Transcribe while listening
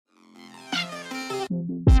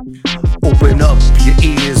Open up your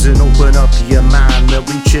ears and open up your mind. They'll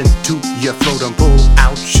reach into your throat and pull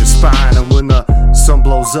out your spine. And when the sun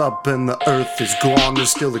blows up and the earth is gone,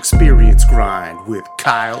 there's still experience grind with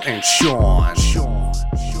Kyle and Sean.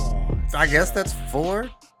 I guess that's 4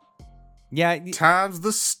 Yeah. times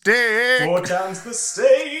the stick. 4 times the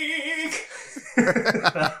steak.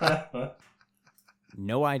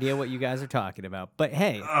 No idea what you guys are talking about. But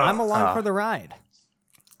hey, I'm along for the ride.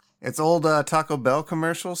 It's old Taco Bell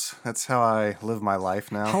commercials. That's how I live my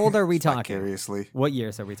life now. How old are we talking? Vicariously. What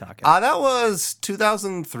years are we talking? That was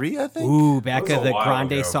 2003, I think. Ooh, back That was of a the while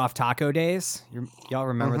Grande ago. soft taco days. Y'all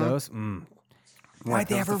remember those? Yeah, Why'd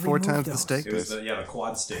they that was ever the 4 remove times the those? steak It was days. the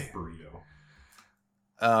quad steak burrito.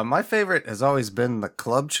 My favorite has always been the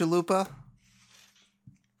Club Chalupa.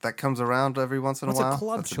 That comes around every once in What's a while. a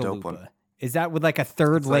club That's a dope one. chalupa? Is that with like a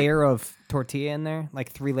third It's like- layer of tortilla in there?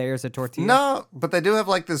 Like 3 layers of tortilla? No, but they do have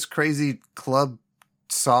like this crazy club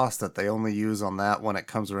sauce that they only use on that when it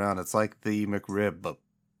comes around. It's like the McRib, but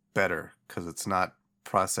better because it's not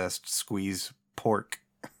processed squeeze pork.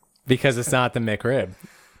 Because it's not the McRib.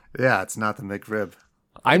 Yeah, it's not the McRib.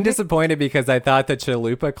 I'm disappointed because I thought the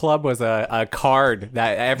Chalupa Club was a card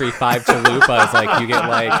that every 5 chalupas, like, you get,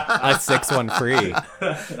 like, a 6th one free.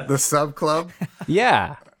 The Sub Club.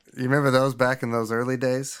 Yeah. You remember those back in those early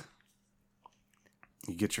days?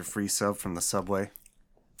 You get your free sub from the Subway.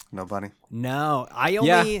 Nobody? No,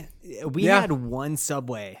 we Yeah. had one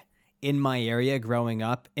Subway in my area growing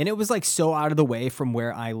up, and it was like so out of the way from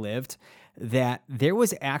where I lived that there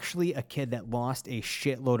was actually a kid that lost a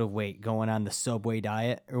shitload of weight going on the Subway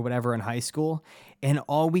diet or whatever in high school, and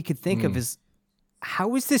all we could think of is,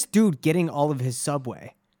 how is this dude getting all of his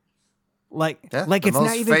Subway? Like Yeah, like the it's most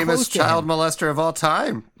not even famous close to child him. molester of all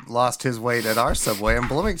time lost his weight at our Subway in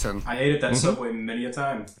Bloomington. I ate at that Subway many a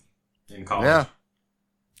time in college. Yeah.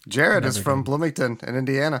 Jared is from Bloomington in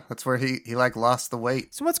Indiana. That's where he like lost the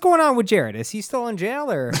weight. So what's going on with Jared? Is he still in jail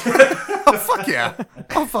or Oh fuck yeah.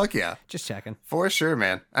 Oh fuck yeah. just checking? For sure,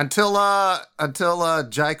 man. Until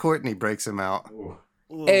Jai Courtney breaks him out. Ooh.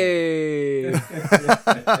 Hey.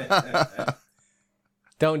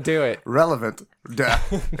 Don't do it. Relevant. Duh.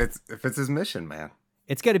 If it's his mission, man.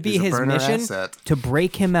 It's got to be He's a his burner mission asset. to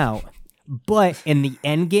break him out. But in the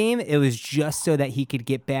end game, it was just so that he could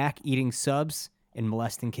get back eating subs and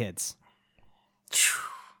molesting kids.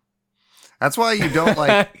 That's why you don't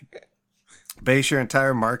like base your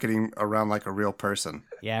entire marketing around like a real person.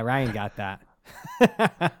 Yeah, Ryan got that.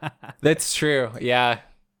 That's true. Yeah.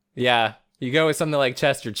 Yeah. You go with something like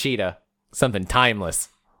Chester Cheetah. Something timeless.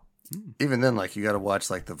 Even then, like you got to watch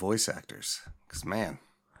like the voice actors, because man,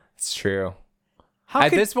 It's true. How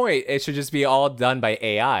At could, this point, it should just be all done by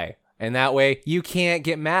AI. And that way, you can't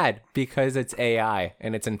get mad because it's AI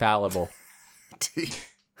and it's infallible.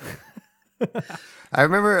 I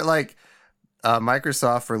remember like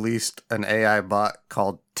Microsoft released an AI bot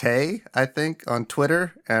called Tay, I think, on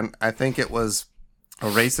Twitter, and I think it was a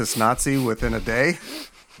racist Nazi within a day.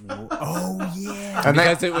 oh yeah. And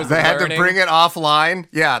Because it was they had to learning? bring it offline.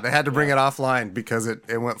 Yeah, they had to bring it offline because it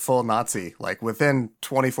went full Nazi, like within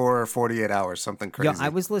 24 or 48 hours, something crazy. Yo, I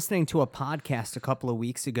was listening to a podcast a couple of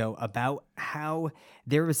weeks ago about how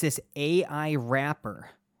there was this AI rapper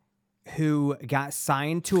who got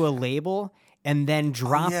signed to a label and then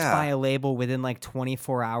dropped yeah. by a label within like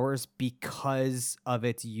 24 hours because of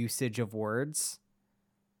its usage of words.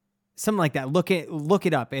 Something like that. Look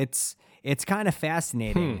it up. It's kind of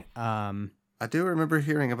fascinating. I do remember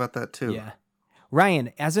hearing about that too. Yeah.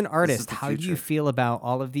 Ryan, as an artist, the how do you future. feel about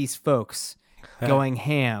all of these folks going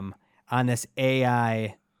ham on this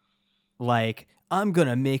AI, like, I'm going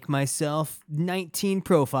to make myself 19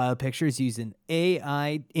 profile pictures using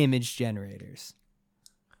AI image generators?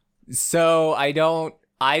 So I don't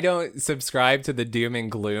subscribe to the doom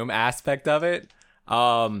and gloom aspect of it.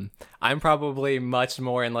 I'm probably much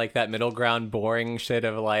more in like that middle ground boring shit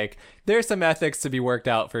of like, there's some ethics to be worked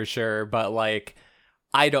out for sure, but like,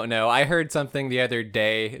 I don't know. I heard something the other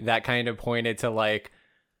day that kind of pointed to like,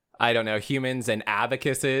 I don't know, humans and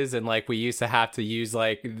abacuses, and like we used to have to use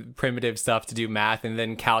like primitive stuff to do math, and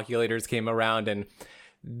then calculators came around, and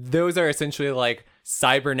those are essentially like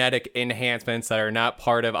cybernetic enhancements that are not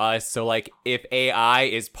part of us. So like if AI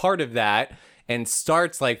is part of that and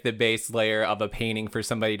starts like the base layer of a painting for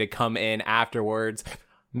somebody to come in afterwards,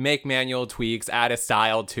 make manual tweaks, add a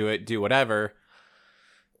style to it, do whatever,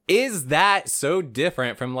 is that so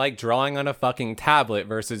different from like drawing on a fucking tablet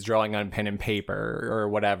versus drawing on pen and paper or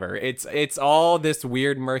whatever? It's all this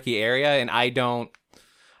weird murky area, and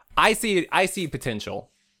I see potential.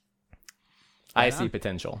 I see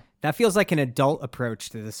potential. That feels like an adult approach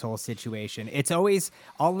to this whole situation. It's always,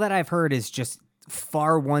 all that I've heard is just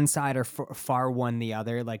far one side or far one the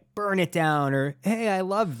other, like burn it down or hey, I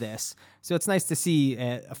love this. So it's nice to see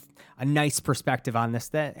a nice perspective on this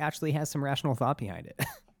that actually has some rational thought behind it.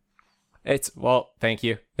 Thank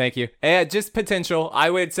you. And just potential. I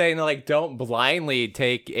would say, like, don't blindly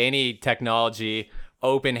take any technology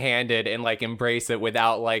open-handed and like embrace it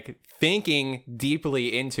without like thinking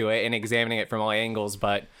deeply into it and examining it from all angles.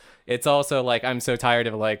 But it's also like, I'm so tired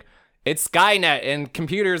of like, it's Skynet and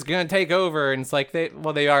computers gonna take over, and it's like they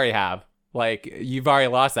already have. Like, you've already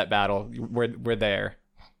lost that battle. We're there.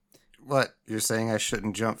 What, you're saying I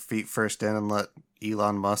shouldn't jump feet first in and let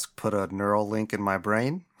Elon Musk put a neural link in my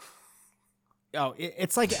brain? Oh,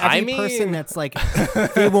 it's like every person that's like,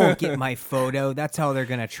 they won't get my photo. That's how they're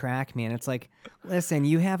gonna track me. And it's like, listen,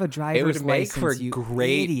 you have a driver's license. It would make for you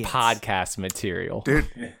great idiots. podcast material, dude.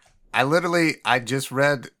 I just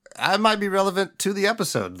read. I might be relevant to the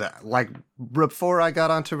episode. That, like, before I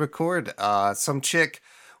got on to record, some chick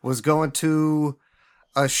was going to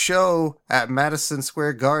a show at Madison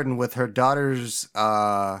Square Garden with her daughter's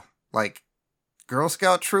like Girl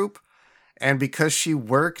Scout troop. And because she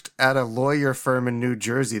worked at a lawyer firm in New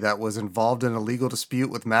Jersey that was involved in a legal dispute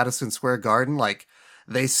with Madison Square Garden, like,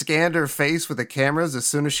 they scanned her face with the cameras as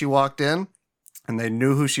soon as she walked in, and they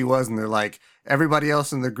knew who she was, and they're like, everybody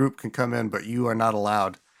else in the group can come in, but you are not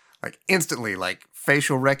allowed. Like, instantly, like,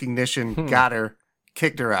 facial recognition got her,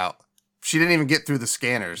 kicked her out. She didn't even get through the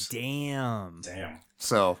scanners. Damn.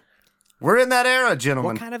 So, we're in that era,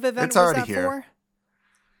 gentlemen. What kind of event it's was already that here. for?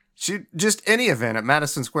 She just any event at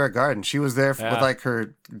Madison Square Garden. She was there with like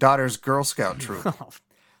her daughter's Girl Scout troop.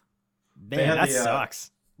 Man, that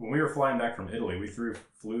sucks. When we were flying back from Italy, we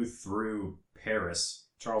flew through Paris,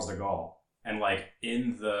 Charles de Gaulle, and like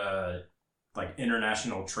in the like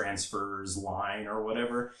international transfers line or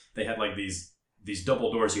whatever, they had like these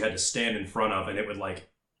double doors you had to stand in front of, and it would like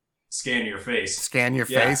scan your face. Scan your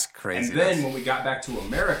face? Crazy. And then when we got back to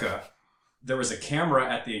America, there was a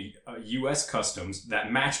camera at the U.S. Customs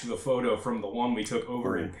that matched the photo from the one we took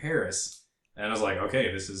over in Paris. And I was like,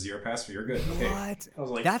 okay, this is your passport. You're good. Okay. What? I was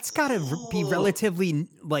like, that's got to be relatively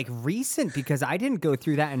like recent because I didn't go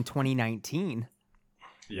through that in 2019.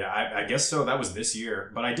 Yeah, I guess so. That was this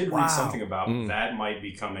year. But I did read something about that might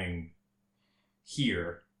be coming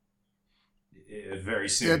here very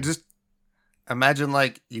soon. Yeah, just imagine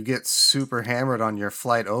like you get super hammered on your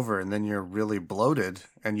flight over and then you're really bloated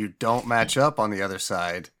and you don't match up on the other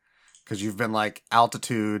side because you've been like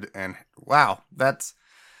altitude and wow, that's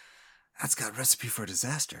got a recipe for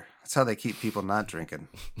disaster. That's how they keep people not drinking.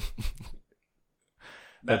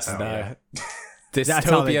 That's how, the That's how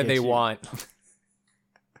dystopia they want.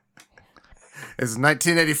 It's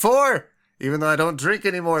 1984. Even though I don't drink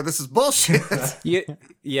anymore, this is bullshit.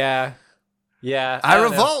 Yeah. I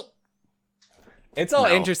revolt. It's all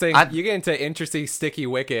No, interesting. You get into interesting sticky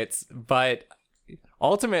wickets, but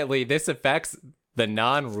ultimately this affects the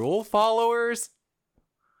non-rule followers.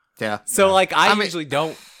 Yeah. So like I usually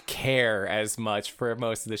don't care as much for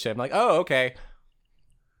most of the shit. I'm like, oh, okay.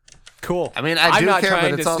 Cool. I mean, I'm do not care,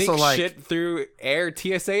 trying but it's to also sneak like shit through air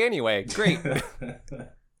TSA anyway. Great.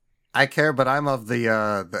 I care, but I'm of the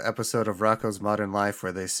episode of Rocko's Modern Life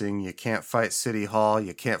where they sing, "You can't fight City Hall,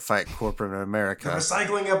 you can't fight corporate America." The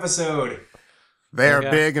recycling episode. They are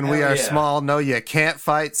big and we Hell are yeah. small. No, you can't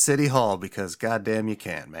fight City Hall because goddamn you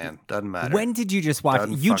can, man. Doesn't matter. When did you just watch?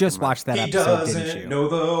 Doesn't You just fucking watched that He episode, didn't doesn't you? know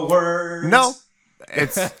the words. No.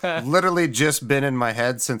 It's literally just been in my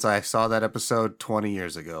head since I saw that episode 20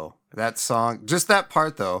 years ago. That song, just that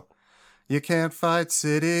part though. You can't fight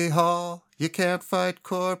City Hall. You can't fight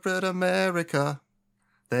corporate America.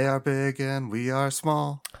 They are big and we are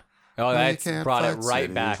small. Oh, No, you that's can't brought it fight right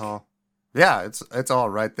City back. Hall. Yeah, it's all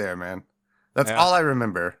right there, man. That's Yeah. all I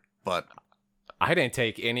remember. But I didn't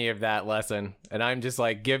take any of that lesson, and I'm just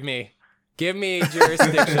like, give me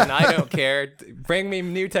jurisdiction. I don't care. Bring me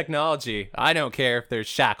new technology. I don't care if there's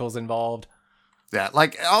shackles involved. yeah,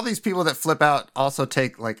 like all these people that flip out also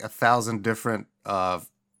take like 1,000 different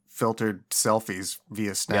filtered selfies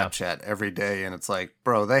via Snapchat every day, and it's like,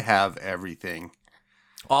 bro, they have everything.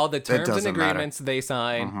 All the terms and doesn't matter. agreements they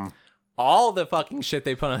sign, all the fucking shit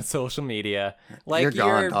they put on social media. Like You're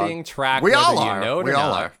gone, you're dog. being tracked. We all whether are. You know it We or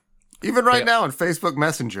all not. are. Even right Yeah. now in Facebook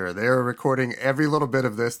Messenger, they are recording every little bit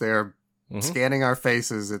of this. They are scanning our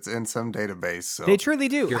faces. It's in some database. So They truly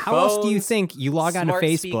do. Your How else do you phones, think you log on to smart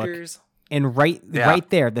Facebook speakers. and right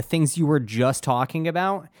there, the things you were just talking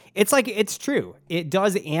about? It's like it's true. It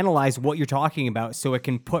does analyze what you're talking about, so it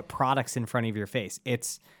can put products in front of your face.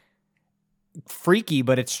 freaky,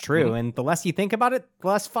 but it's true. And the less you think about it, the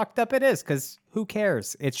less fucked up it is, because who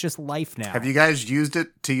cares? It's just life now. Have you guys used it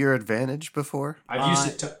to your advantage before? I've used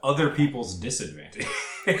it to other people's disadvantage.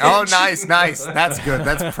 Oh, nice. That's good.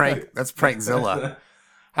 That's Prankzilla.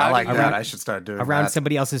 I like that. I should start doing around that.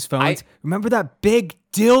 somebody else's phones? Remember that big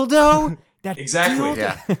dildo? That Exactly.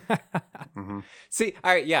 dildo? Yeah. See,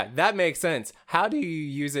 all right, yeah, that makes sense. How do you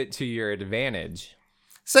use it to your advantage?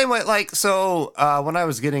 Same way, when I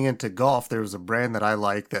was getting into golf, there was a brand that I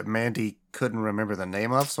liked that Mandy couldn't remember the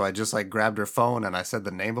name of, so I just grabbed her phone and I said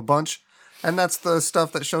the name a bunch, and that's the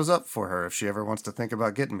stuff that shows up for her if she ever wants to think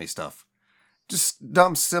about getting me stuff. Just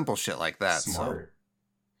dumb, simple shit like that. Smart.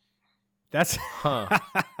 That's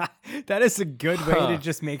that is a good way to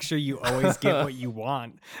just make sure you always get what you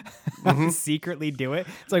want. Secretly do it.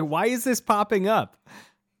 It's like, why is this popping up?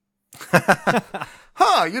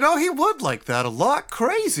 He would like that a lot.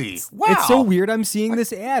 Crazy. Wow. It's so weird. I'm seeing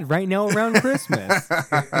this ad right now around Christmas.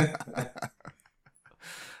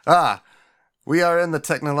 We are in the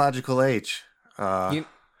technological age.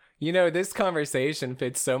 This conversation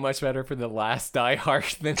fits so much better for the last Die Hard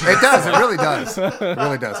than It does. It really does. It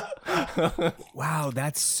really does. Wow,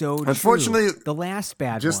 that's so Unfortunately, true. The last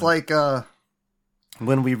bad just one. like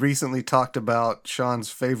when we recently talked about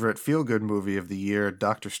Sean's favorite feel-good movie of the year,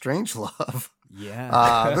 Doctor Strangelove.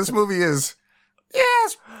 Yeah. This movie is,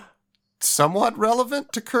 somewhat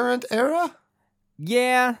relevant to current era.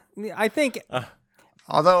 Yeah, I think...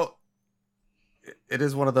 Although, it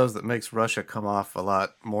is one of those that makes Russia come off a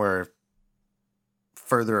lot more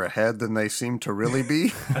further ahead than they seem to really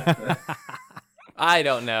be. I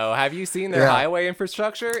don't know. Have you seen their highway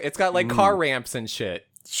infrastructure? It's got car ramps and shit.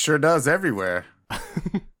 Sure does everywhere.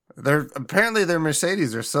 Apparently their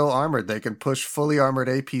Mercedes are so armored they can push fully armored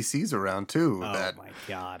APCs around too. Oh my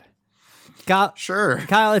God. Sure.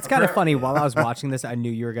 Kyle, it's kind of funny. While I was watching this, I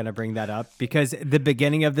knew you were going to bring that up because the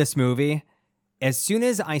beginning of this movie, as soon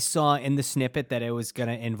as I saw in the snippet that it was going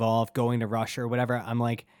to involve going to Russia or whatever, I'm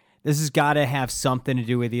like, this has got to have something to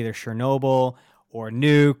do with either Chernobyl or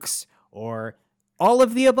nukes or all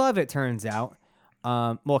of the above, it turns out.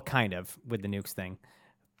 Well, kind of with the nukes thing.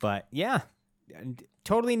 But yeah,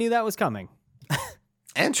 totally knew that was coming.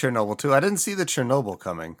 And Chernobyl, too. I didn't see the Chernobyl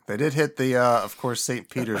coming. They did hit the, of course, St.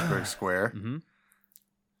 Petersburg Square. Mm-hmm.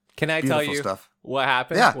 Can I tell you what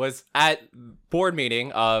happened? Yeah. Was at board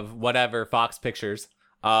meeting of whatever, Fox Pictures,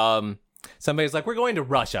 somebody's like, we're going to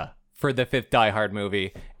Russia for the 5th Die Hard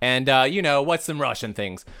movie. And, what's some Russian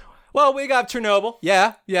things? Well, we got Chernobyl.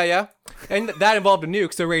 Yeah. And that involved a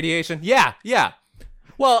nuke, so radiation. Yeah.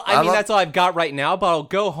 Well, I mean, that's all I've got right now, but I'll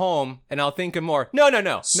go home and I'll think of more. No.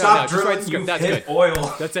 Stop just write drilling, the script. you've That's hit good.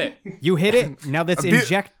 oil. That's it. You hit it. Now let's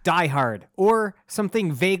inject Die Hard or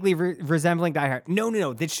something vaguely resembling Die Hard.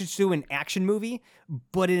 No. They should do an action movie,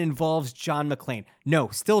 but it involves John McClane. No,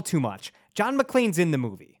 still too much. John McClane's in the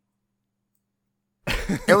movie.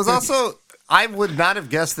 It was also... I would not have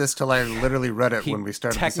guessed this till I literally read it when we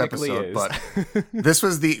started this episode, but this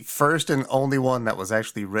was the first and only one that was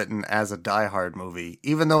actually written as a Die Hard movie,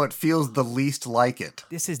 even though it feels the least like it.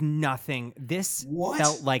 This is nothing. This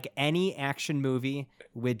felt like any action movie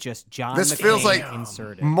with just John This McClane feels like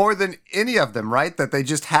inserted. more than any of them, right? That they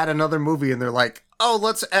just had another movie and they're like, oh,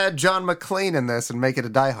 let's add John McClane in this and make it a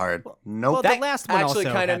Die Hard. Nope. Well, That the last one actually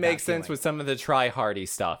also kind of had makes that sense feeling. with some of the try-hardy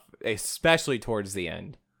stuff, especially towards the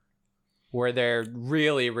end, where they're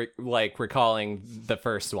really recalling the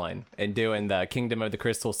first one and doing the Kingdom of the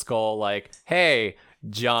Crystal Skull, like, hey,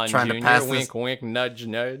 John Trying to pass Jr., this- wink, wink, nudge,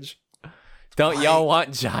 nudge. Don't y'all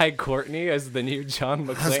want Jai Courtney as the new John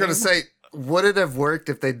McClane? I was going to say, would it have worked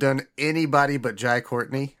if they'd done anybody but Jai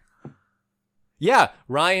Courtney? Yeah,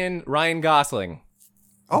 Ryan Gosling.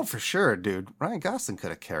 Oh, for sure, dude. Ryan Gosling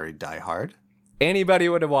could have carried Die Hard. Anybody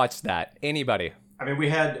would have watched that. Anybody. I mean, we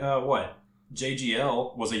had,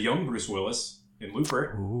 JGL was a young Bruce Willis in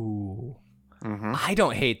Looper. Ooh. Mm-hmm. I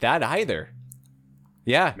don't hate that either.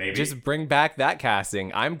 Yeah, Maybe. just bring back that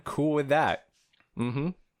casting. I'm cool with that. Mm-hmm.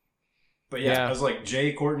 But yeah, Yeah. I was like,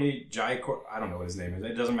 I don't know what his name is.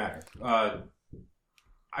 It doesn't matter.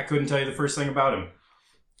 I couldn't tell you the first thing about him.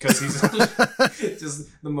 Because he's just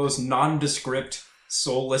the most nondescript,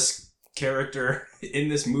 soulless character in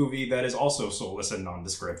this movie that is also soulless and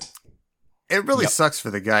nondescript. It really sucks for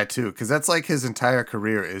the guy, too, because that's like his entire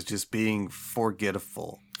career is just being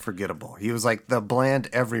forgettable. He was like the bland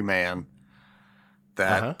everyman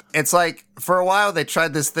that it's like for a while they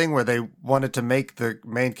tried this thing where they wanted to make the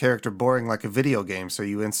main character boring like a video game, so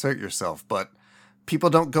you insert yourself. But people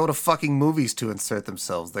don't go to fucking movies to insert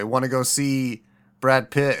themselves. They want to go see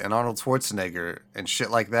Brad Pitt and Arnold Schwarzenegger and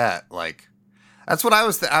shit like that. Like, That's what I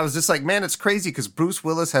was. I was just like, man, it's crazy because Bruce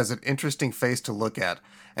Willis has an interesting face to look at,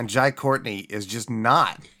 and Jai Courtney is just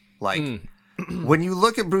not like. When you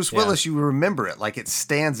look at Bruce Willis, you remember it. Like, it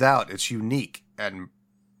stands out. It's unique. And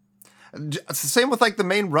it's the same with, like, the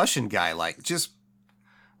main Russian guy. Like, just,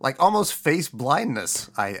 like, almost face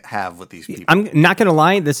blindness I have with these people. I'm not going to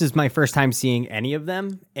lie. This is my first time seeing any of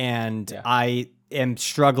them. And I am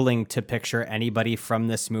struggling to picture anybody from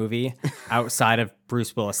this movie outside of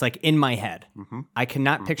Bruce Willis. Like, in my head. I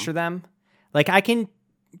cannot picture them. Like, I can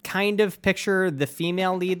kind of picture the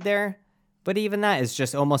female lead there. But even that is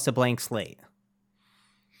just almost a blank slate.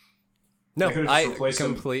 No, They could've just I replaced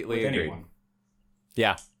him completely with agree. anyone.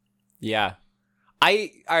 Yeah. All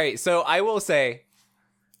right, so I will say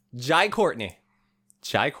Jai Courtney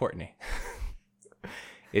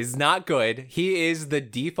is not good. He is the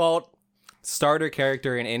default starter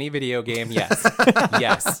character in any video game. Yes.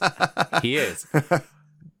 Yes. He is.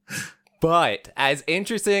 But as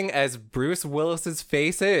interesting as Bruce Willis's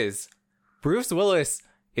face is, Bruce Willis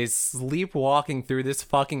is sleepwalking through this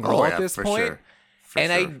fucking role at this point. Sure.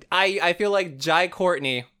 I feel like Jai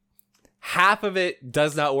Courtney, half of it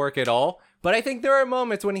does not work at all. But I think there are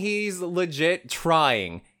moments when he's legit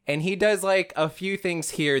trying. And he does like a few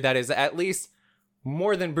things here that is at least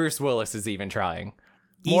more than Bruce Willis is even trying.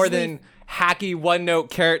 More than hacky one-note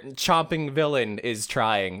carrot chomping villain is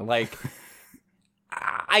trying. Like,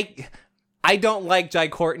 I don't like Jai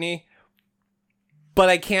Courtney, but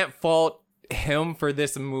I can't fault him for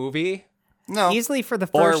this movie. No. Easily for the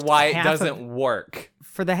Or first why it half doesn't work.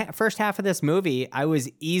 For the first half of this movie, I was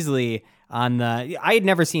easily on the... I had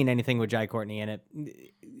never seen anything with Jai Courtney in it.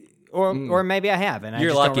 Or maybe I have, and I You're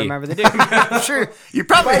just lucky. don't remember the dude. I'm sure you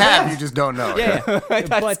probably have. You just don't know. Yeah.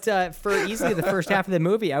 But for easily the first half of the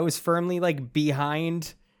movie, I was firmly like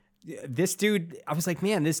behind this dude. I was like,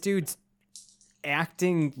 man, this dude's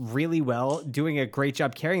acting really well, doing a great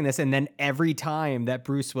job carrying this. And then every time that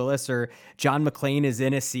Bruce Willis or John McClane is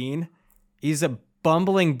in a scene, he's a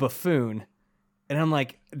bumbling buffoon. And I'm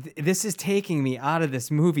like, this is taking me out of this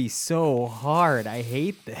movie so hard. I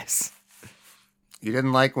hate this. You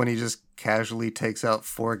didn't like when he just casually takes out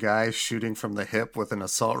 4 guys shooting from the hip with an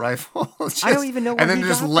assault rifle? I don't even know where And then he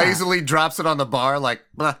just got that. lazily drops it on the bar like,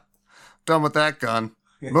 blah, done with that gun.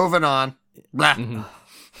 Moving on. Blah.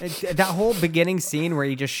 That whole beginning scene where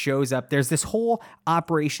he just shows up, there's this whole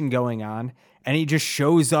operation going on, and he just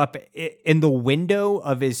shows up in the window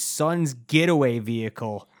of his son's getaway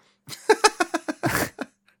vehicle.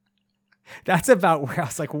 That's about where I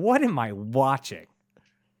was like, what am I watching?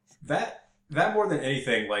 That more than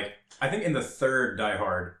anything, like, I think in the third Die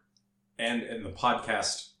Hard and in the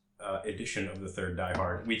podcast edition of the third Die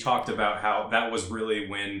Hard, we talked about how that was really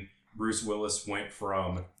when Bruce Willis went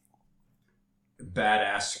from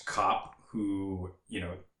badass cop who,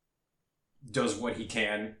 does what he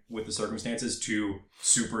can with the circumstances to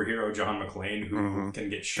superhero John McClane who can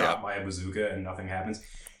get shot by a bazooka and nothing happens.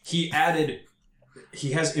 He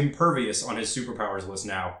has impervious on his superpowers list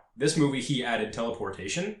now. This movie, he added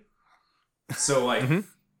teleportation. So, like,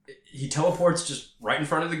 he teleports just right in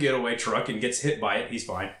front of the getaway truck and gets hit by it. He's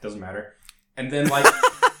fine. Doesn't matter. And then, like,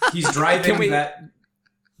 he's driving that...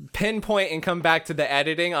 Pinpoint and come back to the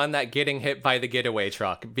editing on that getting hit by the getaway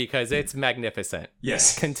truck because it's magnificent.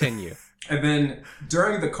 Yes. Continue. And then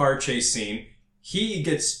during the car chase scene, he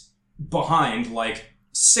gets behind like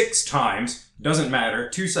 6 times. Doesn't matter.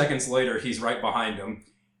 2 seconds later, he's right behind him.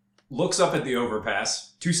 Looks up at the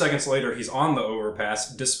overpass. 2 seconds later, he's on the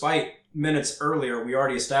overpass. Despite minutes earlier, we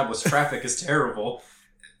already established traffic is terrible.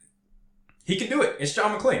 He can do it. It's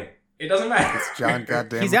John McClane. It doesn't matter. It's John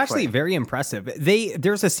goddamn He's actually very impressive.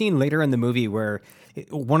 There's a scene later in the movie where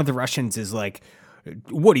one of the Russians is like,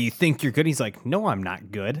 what do you think you're good? He's like, no, I'm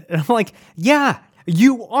not good. And I'm like, yeah,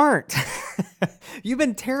 you aren't. You've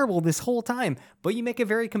been terrible this whole time. But you make a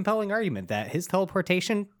very compelling argument that his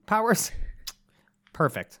teleportation powers,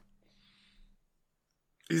 perfect.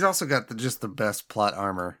 He's also got just the best plot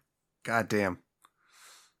armor. God damn.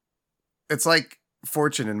 It's like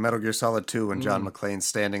Fortune in Metal Gear Solid 2 when John McClane's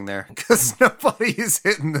standing there because nobody is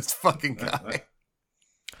hitting this fucking guy.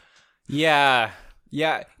 Yeah.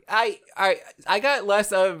 I got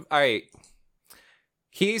less of, all right.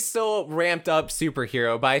 He's still ramped up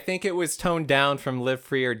superhero, but I think it was toned down from Live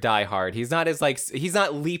Free or Die Hard. He's not he's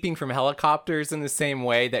not leaping from helicopters in the same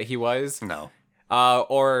way that he was. No.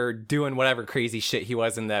 Or doing whatever crazy shit he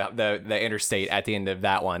was in the interstate at the end of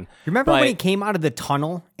that one. Remember when he came out of the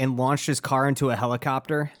tunnel and launched his car into a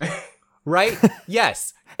helicopter? Right?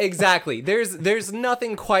 Yes, exactly. There's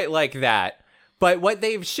nothing quite like that. But what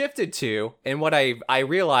they've shifted to, and what I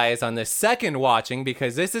realized on the second watching,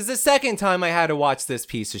 because this is the second time I had to watch this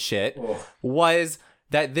piece of shit, was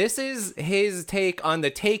that this is his take on the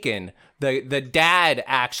Taken, the dad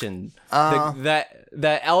action,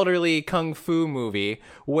 the elderly kung fu movie,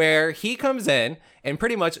 where he comes in and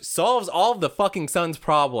pretty much solves all of the fucking son's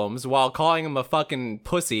problems while calling him a fucking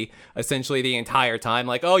pussy essentially the entire time.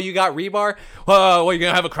 Like, oh, you got rebar? Oh, what, you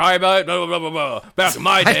gonna have a cry about it? Blah, blah, blah, blah, blah. Back in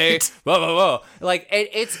my day. Blah, blah, blah. Like,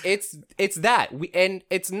 it's that. And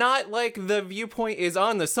it's not like the viewpoint is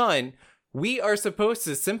on the son. We are supposed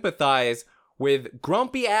to sympathize with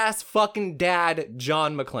grumpy ass fucking dad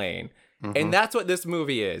John McClane. And that's what this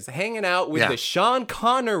movie is. Hanging out with the Sean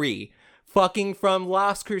Connery fucking from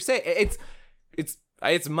Last Crusade.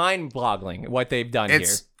 It's mind-boggling what they've done here.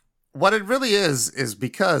 What it really is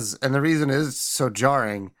because, and the reason it is so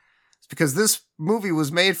jarring, is because this movie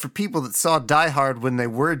was made for people that saw Die Hard when they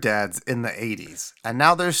were dads in the 80s. And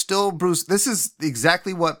now there's still Bruce. This is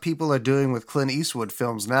exactly what people are doing with Clint Eastwood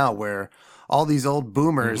films now, where all these old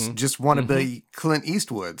boomers just want to be Clint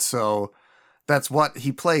Eastwood. So that's what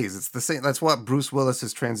he plays. It's the same. That's what Bruce Willis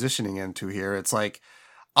is transitioning into here. It's like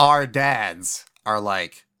our dads are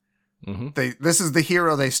like, this is the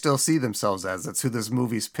hero they still see themselves as. That's who this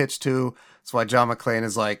movie's pitched to. That's why John McClane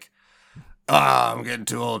is like, I'm getting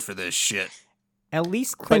too old for this shit. At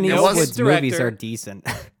least Clint Eastwood's movies are decent.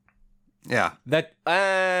 Yeah. That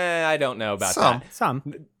I don't know about that.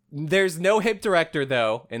 Some. There's no hip director,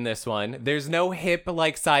 though, in this one. There's no hip,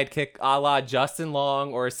 like, sidekick a la Justin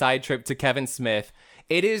Long or a side trip to Kevin Smith.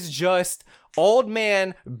 It is just old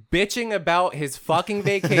man bitching about his fucking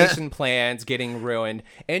vacation plans getting ruined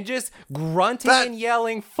and just grunting and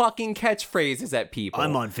yelling fucking catchphrases at people.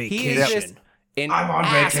 I'm on vacation. He is just an I'm on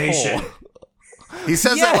asshole. vacation. He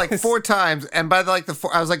says that like 4 times, and by the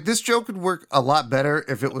four, I was like, this joke would work a lot better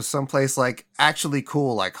if it was someplace like actually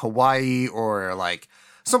cool, like Hawaii or like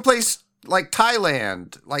someplace like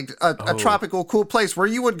Thailand, like a tropical cool place where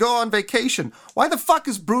you would go on vacation. Why the fuck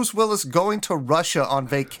is Bruce Willis going to Russia on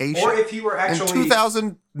vacation? Or if he were actually in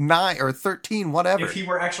 2009 or 13, whatever. If he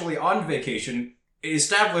were actually on vacation,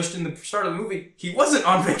 established in the start of the movie, he wasn't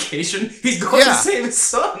on vacation. He's going to save his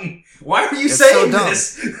son. Why are you saying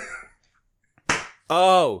this?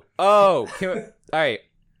 All right.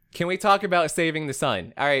 Can we talk about saving the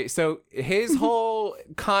son? All right, so his whole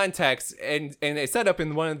context, and it's set up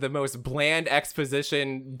in one of the most bland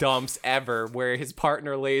exposition dumps ever, where his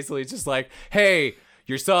partner lazily just like, hey,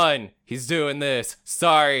 your son, he's doing this.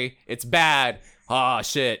 Sorry, it's bad. Aw,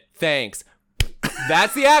 shit, thanks.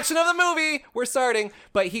 That's the action of the movie. We're starting.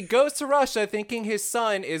 But he goes to Russia thinking his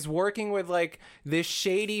son is working with like this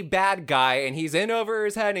shady bad guy, and he's in over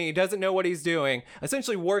his head and he doesn't know what he's doing,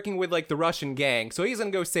 essentially working with like the Russian gang. So he's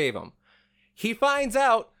going to go save him. He finds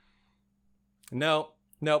out, nope,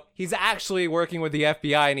 he's actually working with the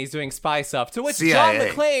FBI and he's doing spy stuff. To which CIA. John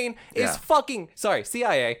McClane is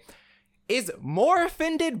CIA, is more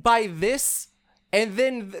offended by this. And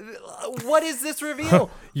then, what is this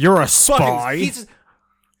reveal? You're a spy. He's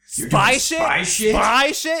spy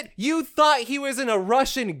shit. You thought he was in a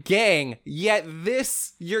Russian gang, yet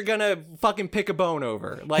this you're gonna fucking pick a bone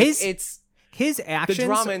over. Like his actions. The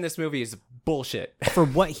drama in this movie is bullshit. For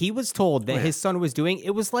what he was told that his son was doing,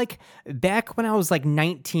 it was like back when I was like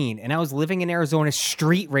 19 and I was living in Arizona,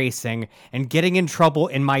 street racing and getting in trouble,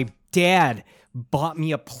 and my dad bought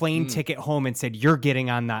me a plane ticket home and said, "You're getting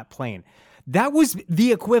on that plane." That was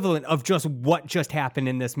the equivalent of just what just happened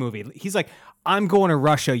in this movie. He's like, I'm going to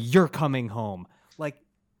Russia. You're coming home. Like,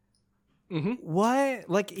 what?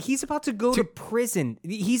 Like, he's about to go to prison.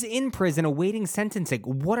 He's in prison awaiting sentencing.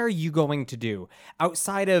 What are you going to do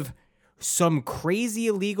outside of some crazy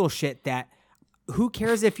illegal shit that who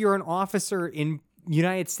cares if you're an officer in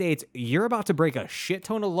United States? You're about to break a shit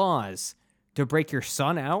ton of laws to break your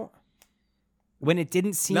son out when it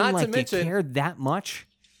didn't seem like you cared that much.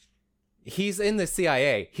 He's in the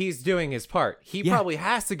CIA. He's doing his part. He probably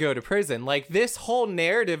has to go to prison. Like, this whole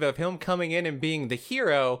narrative of him coming in and being the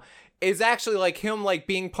hero is actually like him like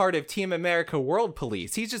being part of Team America World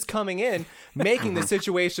Police. He's just coming in, making the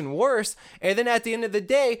situation worse, and then at the end of the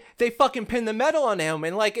day, they fucking pin the medal on him,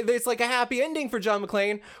 and like it's like a happy ending for John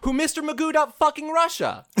McClane, who Mr. Magooed up fucking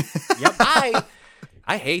Russia. Yep.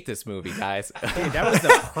 I hate this movie, guys. Dude, that was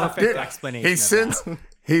the perfect explanation.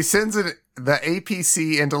 He sends the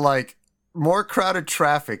APC into like more crowded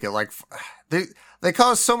traffic at like they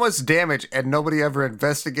cause so much damage and nobody ever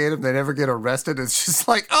investigate them. They never get arrested. It's just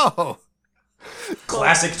like, oh,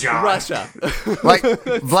 classic John. Russia. Like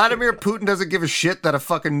Vladimir Putin doesn't give a shit that a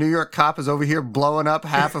fucking New York cop is over here blowing up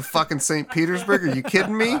half of fucking St. Petersburg. Are you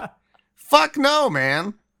kidding me? Fuck no,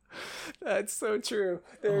 man. That's so true.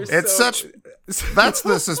 It's such. That's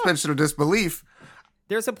the suspension of disbelief.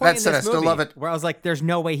 There's a point That in said, this I still movie love it. where I was like, "There's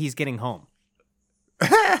no way he's getting home.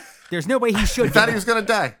 There's no way he should." I thought he was gonna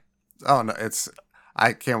die. Oh no, it's.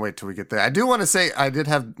 I can't wait till we get there. I do want to say I did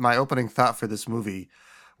have my opening thought for this movie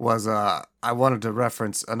was I wanted to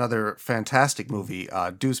reference another fantastic movie,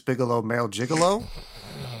 Deuce Bigalow, Male Gigolo,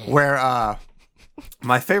 where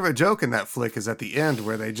my favorite joke in that flick is at the end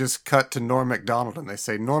where they just cut to Norm Macdonald and they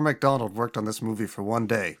say Norm Macdonald worked on this movie for one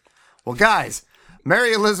day. Well, guys,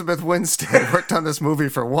 Mary Elizabeth Winstead worked on this movie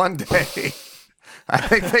for one day. I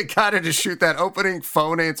think they got her to shoot that opening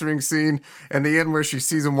phone answering scene in the end where she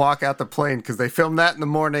sees him walk out the plane because they filmed that in the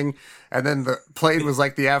morning and then the plane was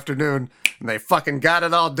like the afternoon and they fucking got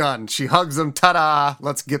it all done. She hugs him, ta-da,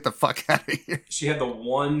 let's get the fuck out of here. She had the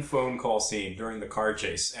one phone call scene during the car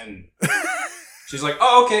chase, and she's like,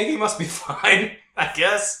 "Oh, okay, he must be fine, I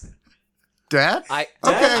guess." Dad? I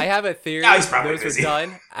Okay. have a theory. Yeah, he's probably those busy. were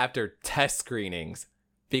done after test screenings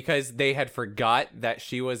because they had forgot that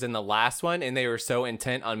she was in the last one and they were so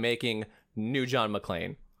intent on making new John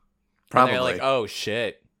McClane. Probably. And they're like, oh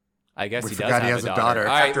shit. I guess We he does forgot have he has a a daughter. daughter.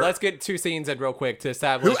 All right, After- let's get two scenes in real quick to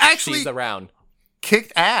establish Who actually- she's around.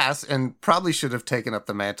 Kicked ass and probably should have taken up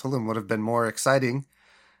the mantle and would have been more exciting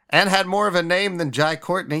and had more of a name than Jai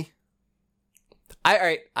Courtney. All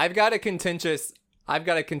right, I've got a contentious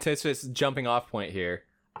jumping off point here.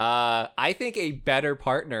 I think a better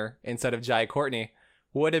partner instead of Jai Courtney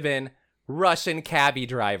would have been Russian cabbie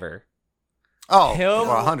driver. Oh, Him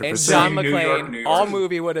well, 100%. and John New York, McClane, New York. all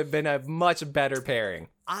movie would have been a much better pairing.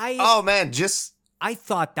 Oh, man, just... I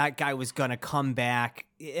thought that guy was gonna come back,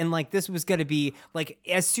 and like this was gonna be like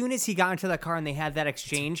as soon as he got into the car and they had that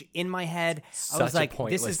exchange in my head, I Such was a like, "This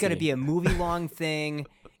pointless is gonna scene. be a movie-long thing,"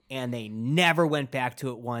 and they never went back to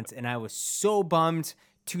it once, and I was so bummed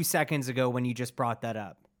 2 seconds ago when you just brought that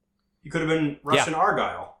up. He could have been Russian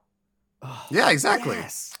Argyle. Yeah, exactly.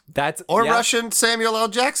 Yes. That's Or yeah. Russian Samuel L.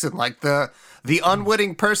 Jackson, like the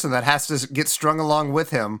unwitting person that has to get strung along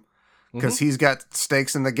with him because he's got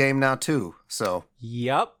stakes in the game now too. So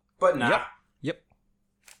Yep. But nah. Yep.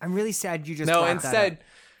 I'm really sad you just No, brought that instead, up.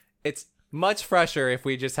 it's much fresher if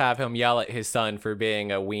we just have him yell at his son for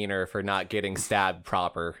being a wiener for not getting stabbed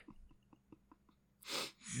proper.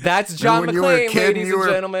 That's John when you were a McClane, kid, ladies you and were-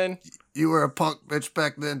 gentlemen. you were a punk bitch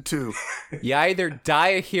back then too. You either die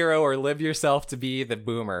a hero or live yourself to be the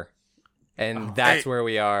boomer. And that's Hey. where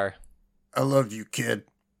we are. I love you, kid.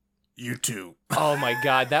 You too. Oh my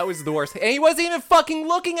god, that was the worst. And he wasn't even fucking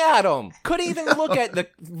looking at him. Couldn't even look at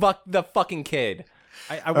the fucking kid.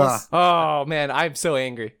 I will. Oh man, I'm so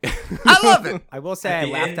angry. I love it. I will say At I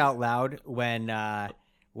the laughed end- out loud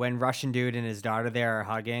when Russian dude and his daughter there are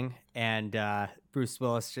hugging, and Bruce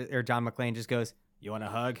Willis or John McClane just goes, "You want a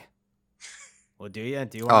hug? Well, do you?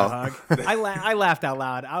 Do you want a hug?" I laughed out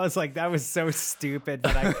loud. I was like, that was so stupid,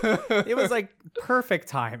 but it was like perfect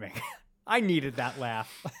timing. I needed that laugh.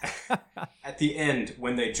 At the end,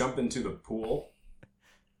 when they jump into the pool,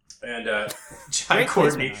 and Jai Great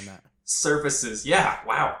Courtney placement on that. surfaces. Yeah,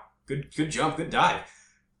 wow. Good jump, good dive.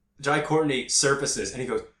 Jai Courtney surfaces, and he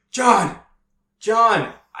goes, John!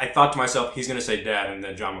 I thought to myself, he's going to say dad, and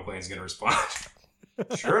then John McClane's going to respond.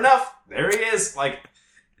 Sure enough, there he is. Like,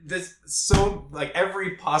 this, so, like,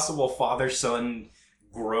 every possible father-son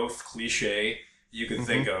growth cliche you could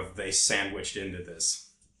think of, they sandwiched into this.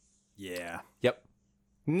 Yeah. Yep.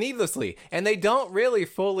 Needlessly. And they don't really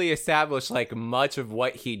fully establish like much of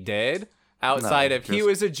what he did outside No, of he just-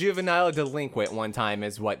 was a juvenile delinquent one time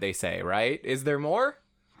is what they say, right? Is there more?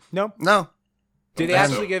 No. No. Did they think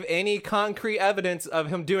actually so. give any concrete evidence of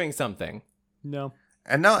him doing something? No.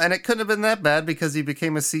 And it couldn't have been that bad because he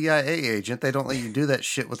became a CIA agent. They don't let you do that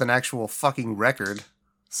shit with an actual fucking record.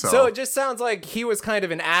 So it just sounds like he was kind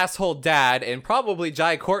of an asshole dad, and probably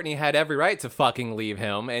Jai Courtney had every right to fucking leave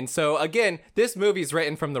him. And so again, this movie's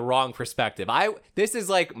written from the wrong perspective. This is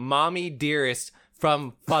like Mommy Dearest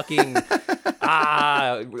from fucking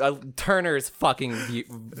Turner's fucking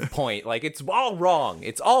point. Like it's all wrong.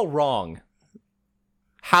 It's all wrong.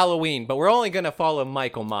 Halloween, but we're only gonna follow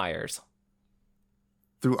Michael Myers.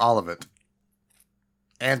 through all of it.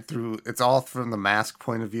 And it's all from the mask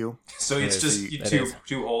point of view So it's It just is. you It two is.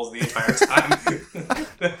 two holes the entire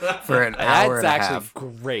time. for an hour That's and a actually half.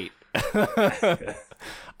 great.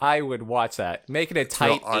 I would watch that. Make it a real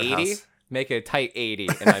tight art 80. house. Make it a tight 80,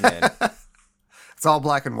 and I'm in. It's all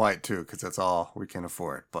black and white too, because that's all we can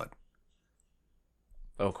afford. But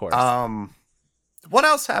Of course. what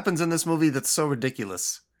else happens in this movie that's so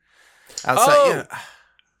ridiculous? Oh!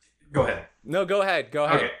 Go ahead. No, go ahead. Go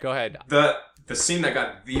ahead. Okay. Go ahead. The scene that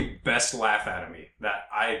got the best laugh out of me, that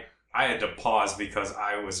I I had to pause because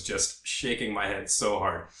I was just shaking my head so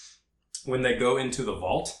hard. When they go into the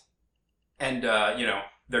vault and,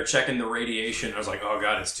 they're checking the radiation, I was like, oh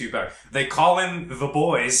god, it's too bad. They call in the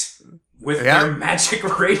boys with their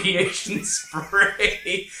magic radiation spray.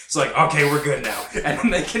 It's like, okay, we're good now. And then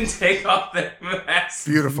they can take off their masks.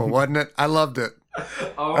 Beautiful, wasn't it? I loved it.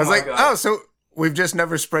 Oh I was my like, god. oh, so we've just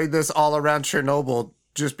never sprayed this all around Chernobyl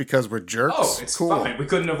just because we're jerks? Oh, it's cool. fine. We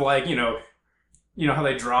couldn't have, like, you know how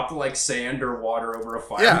they dropped, like, sand or water over a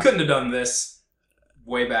fire? Yeah. We couldn't have done this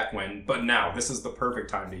way back when, but now, this is the perfect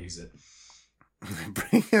time to use it.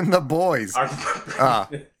 Bring in the boys.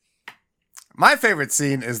 My favorite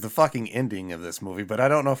scene is the fucking ending of this movie, but I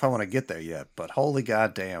don't know if I want to get there yet. But holy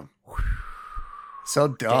goddamn. So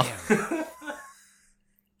dumb.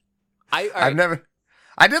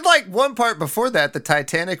 I did like one part before that. The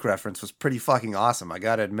Titanic reference was pretty fucking awesome. I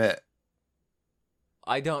gotta admit.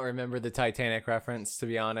 I don't remember the Titanic reference, to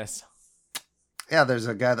be honest. Yeah, there's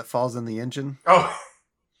a guy that falls in the engine. Oh,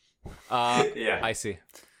 Yeah. I see.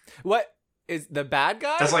 What is the bad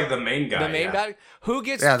guy? that's like the main guy. the main bad who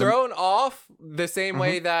gets Yeah, thrown off the same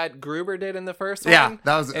way that Gruber did in the first one. Yeah,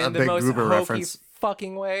 that was a in the big most Gruber hokey reference.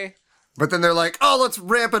 fucking way. But then they're like, oh, let's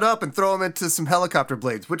ramp it up and throw him into some helicopter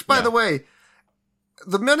blades. Which, by the way,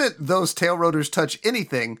 the minute those tail rotors touch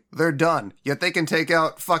anything, they're done. Yet they can take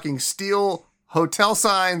out fucking steel hotel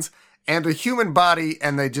signs and a human body,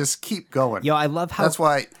 and they just keep going. Yo, I love how That's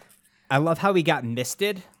why. I love how he got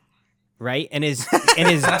misted, right? And his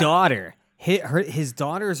daughter, his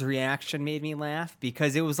daughter's reaction made me laugh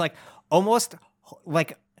because it was like almost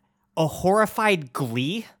like a horrified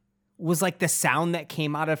glee was like the sound that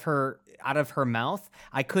came out of her mouth.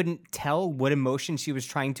 I couldn't tell what emotion she was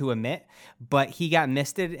trying to emit, but he got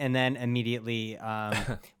misted, and then immediately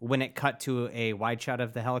when it cut to a wide shot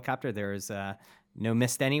of the helicopter, there was no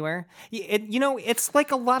mist anywhere. It's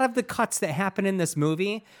like a lot of the cuts that happen in this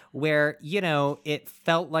movie where, it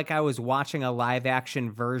felt like I was watching a live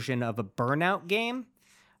action version of a Burnout game.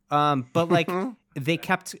 But like they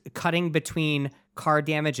kept cutting between car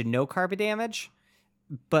damage and no car damage.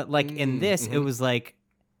 But like in this, it was like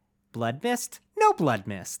blood mist, no blood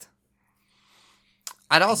mist.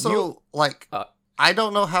 I'd also I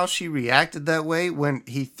don't know how she reacted that way when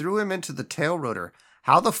he threw him into the tail rotor.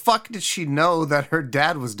 How the fuck did she know that her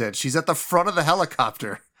dad was dead? She's at the front of the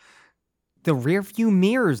helicopter. The rear view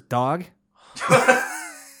mirrors, dog.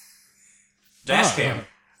 Dash cam.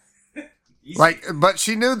 But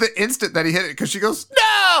she knew the instant that he hit it because she goes,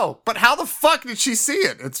 no! But how the fuck did she see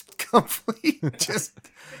it? It's complete, just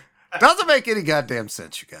doesn't make any goddamn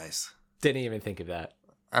sense, you guys. Didn't even think of that.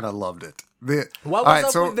 And I loved it. What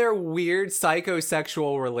was up with their weird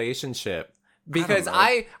psychosexual relationship? Because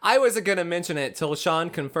I wasn't going to mention it till Sean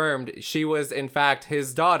confirmed she was, in fact,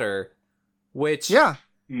 his daughter, which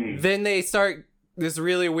then they start this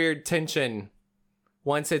really weird tension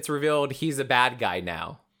once it's revealed he's a bad guy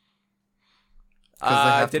now.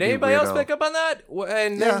 Did anybody else pick up on that?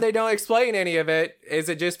 And then they don't explain any of it. Is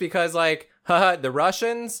it just because, like, haha, the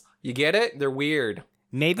Russians, you get it? They're weird.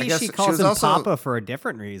 Maybe she calls him Papa for a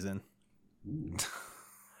different reason.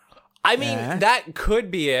 I mean, that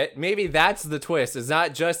could be it. Maybe that's the twist. It's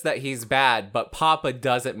not just that he's bad, but Papa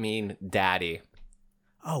doesn't mean daddy.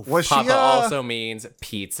 Oh, Papa also means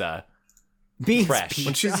pizza. Fresh.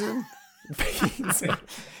 When she's in... Pizza.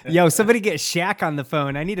 Yo, somebody get Shaq on the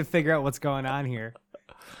phone. I need to figure out what's going on here.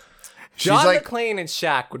 John McClane and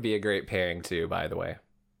Shaq would be a great pairing too, by the way.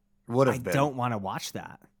 Would have I been. don't want to watch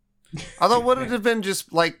that. Although, would it have been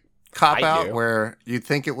just like cop out where you'd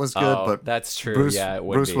think it was good, but that's true.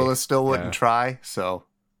 Bruce Willis still wouldn't try, so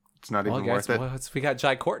it's not even worth it. We got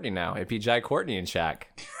Jai Courtney now. It'd be Jai Courtney and Shaq.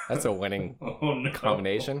 That's a winning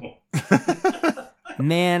combination.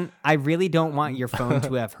 Man, I really don't want your phone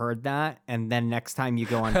to have heard that, and then next time you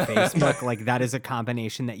go on Facebook, like that is a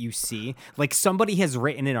combination that you see. Like somebody has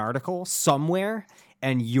written an article somewhere,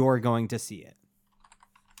 and you're going to see it.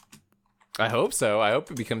 I hope so. I hope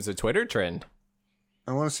it becomes a Twitter trend.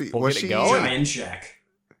 I want to see. We'll was get it she going. Giant Shaq.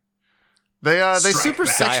 They super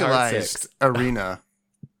back. sexualized Arena.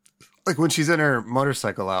 Like when she's in her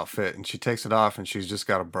motorcycle outfit and she takes it off and she's just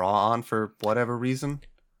got a bra on for whatever reason.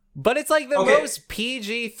 But it's like the most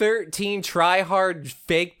PG-13 try-hard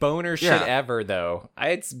fake boner shit ever, though.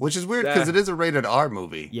 Which is weird because it is a rated R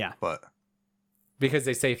movie. Yeah. But because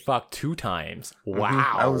they say fuck 2 times.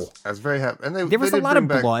 Wow. I was very happy. And there was a lot of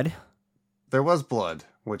blood. There was blood,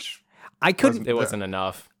 which I couldn't. It wasn't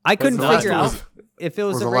enough. I couldn't figure out was, if it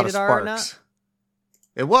was a lot of rated R or sparks. not.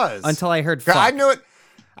 It was Until I heard fuck. I knew it.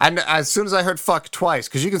 As soon as I heard fuck twice,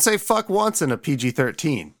 because you can say fuck once in a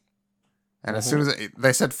PG-13. And as soon as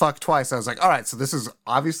they said fuck twice, I was like, all right, so this is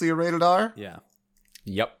obviously a rated R. Yeah.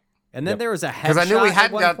 Yep. And then Yep. there was a 'Cause I knew headshot we at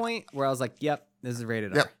hadn't one got- point where I was like, "Yep, this is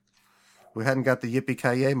rated Yep. R." We hadn't got the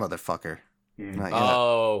yippee-ki-yay motherfucker. Not yet.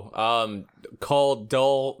 Oh,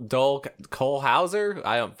 Cole Hauser?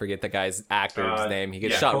 I don't forget the guy's actor's name. He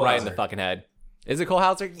gets shot Cole right in the Hauser. fucking head. Is it Cole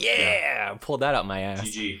Hauser? Yeah! Pulled that up my ass.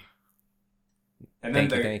 GG. And then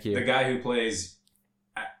Thank you. the guy who plays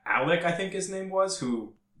Alec, I think his name was,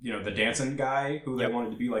 who, the dancing guy who they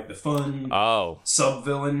wanted to be like the fun Oh.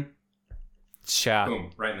 sub-villain. Cha.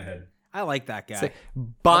 Boom, right in the head. I like that guy. Say, I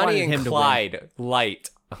Bonnie wanted and him to Clyde, light.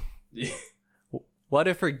 Yeah. What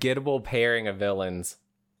a forgettable pairing of villains.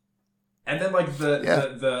 And then like the Yeah.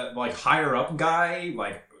 the like higher up guy,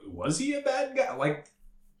 like was he a bad guy? Like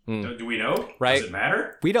do we know? Right. Does it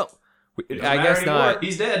matter? We don't. Doesn't I matter guess anymore. not.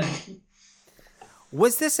 He's dead.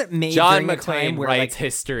 Was this made John during a time McClane where writes like,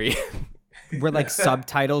 history. where like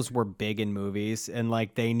subtitles were big in movies and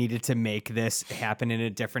like they needed to make this happen in a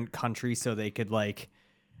different country so they could like,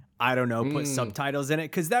 I don't know, put subtitles in it?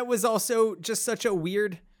 Because that was also just such a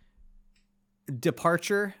weird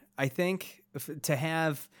departure, I think, to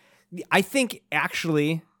have. I think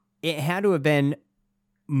actually it had to have been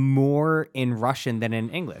more in Russian than in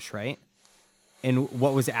English, right? In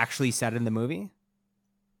what was actually said in the movie.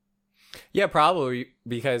 Yeah, probably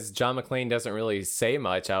because John McClane doesn't really say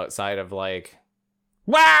much outside of like,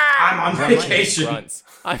 "Wow, I'm on vacation." grunts.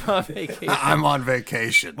 I'm on vacation." I'm on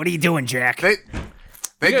vacation. What are you doing, Jack? They You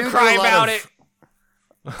do gonna cry do a lot about of- it?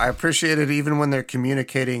 I appreciate it even when they're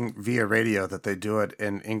communicating via radio that they do it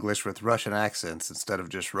in English with Russian accents instead of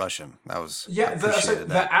just Russian. That was I Yeah, appreciated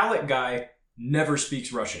that. the Alec guy never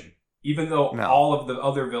speaks Russian, even though No. all of the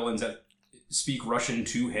other villains that speak Russian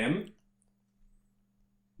to him.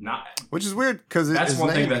 Not Which is weird because that's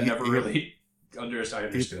one thing that never really I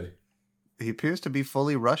understood. He appears to be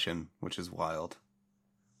fully Russian, which is wild.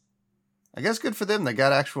 I guess good for them. They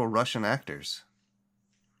got actual Russian actors.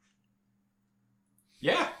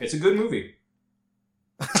 Yeah, it's a good movie.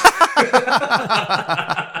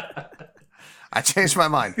 I changed my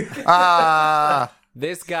mind.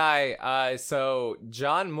 This guy, so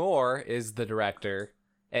John Moore is the director,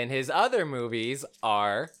 and his other movies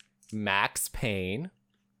are Max Payne.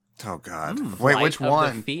 Oh God! Wait, Flight which of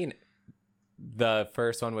one? The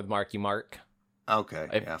first one with Marky Mark. Okay,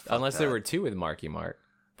 yeah, fuck Unless there that. were two with Marky Mark.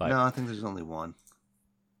 But No, I think there's only one.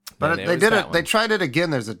 then But it they was did that it. They one. tried it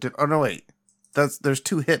again. There's a. Oh no, wait. There's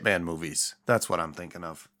two Hitman movies. That's what I'm thinking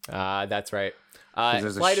of. That's right.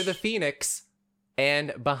 there's a Flight of the Phoenix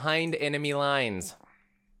and Behind Enemy Lines.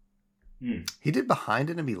 He did Behind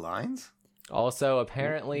Enemy Lines. Also,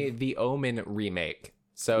 apparently, the Omen remake.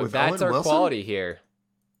 So With that's Owen our Wilson? quality here.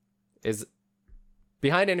 Is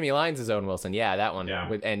Behind Enemy Lines is Owen Wilson. Yeah, that one. Yeah.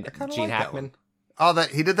 And I kinda Gene like that Hackman. one. Oh,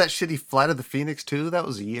 that he did that shitty Flight of the Phoenix too. That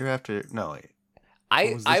was a year after. No, wait. What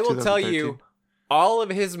was this, I will tell 2013? you, all of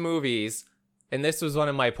his movies, and this was one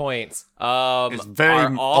of my points. It's very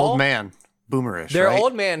are all, old man, boomerish. They're right?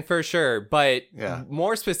 old man for sure, but Yeah.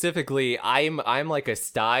 more specifically, I'm like a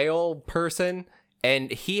style person,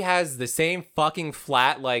 and he has the same fucking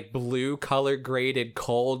flat, like blue color graded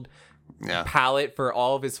cold Yeah. palette for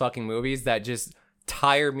all of his fucking movies that just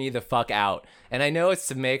tire me the fuck out. And I know it's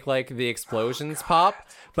to make like the explosions pop,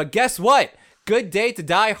 but guess what? Good Day to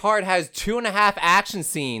Die Hard has 2.5 action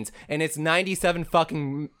scenes and it's 97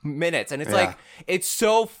 fucking minutes. And it's Yeah. like, it's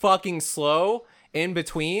so fucking slow in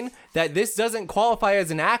between that this doesn't qualify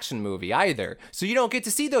as an action movie either. So you don't get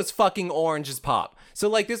to see those fucking oranges pop. So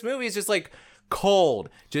like this movie is just like cold,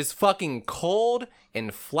 just fucking cold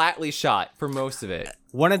and flatly shot for most of it.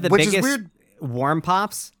 One of the Which is biggest weird. warm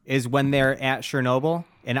pops is when they're at Chernobyl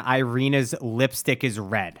and Irina's lipstick is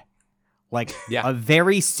red. Like Yeah. a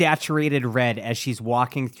very saturated red as she's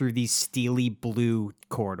walking through these steely blue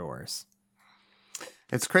corridors.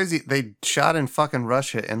 It's crazy. They shot in fucking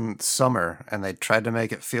Russia in summer and they tried to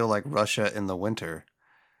make it feel like Russia in the winter.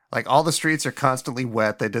 Like all the streets are constantly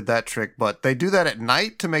wet. They did that trick, but they do that at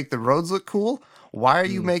night to make the roads look cool. Why are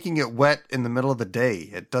you making it wet in the middle of the day?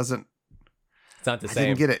 It doesn't. It's not the I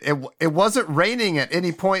same. didn't get it. It wasn't raining at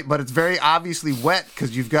any point, but it's very obviously wet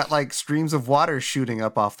because you've got like streams of water shooting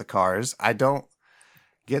up off the cars. I don't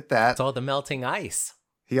get that. It's all the melting ice.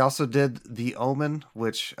 He also did The Omen,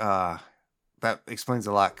 which that explains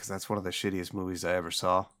a lot because that's one of the shittiest movies I ever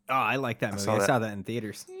saw. Oh, I like that movie. saw I that. saw that in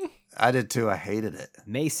theaters. I did too. I hated it.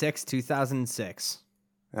 May 6, 2006.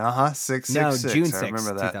 666. No, June 6, I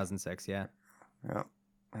remember that. 2006, yeah. Yeah,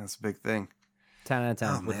 that's a big thing. 10 out of 10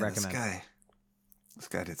 Oh would man, recommend. this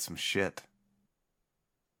guy did some shit.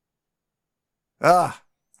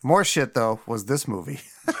 More shit though was this movie.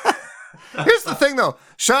 Here's the thing, though.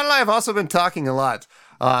 Sean and I have also been talking a lot.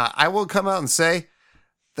 I will come out and say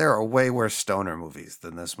there are way worse stoner movies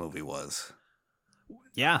than this movie was.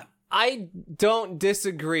 Yeah. I don't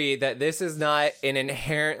disagree that this is not an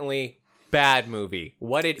inherently bad movie.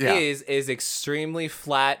 What it is extremely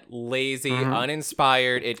flat, lazy,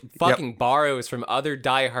 uninspired. It fucking borrows from other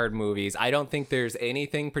Die Hard movies. I don't think there's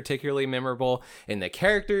anything particularly memorable in the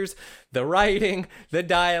characters, the writing, the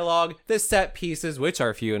dialogue, the set pieces, which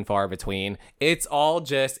are few and far between. It's all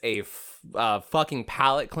just a fucking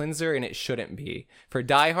palate cleanser, and it shouldn't be. For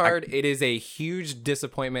Die Hard, it is a huge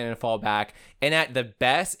disappointment and fallback. And at the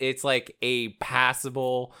best, it's like a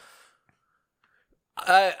passable...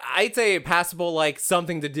 I'd say passable, like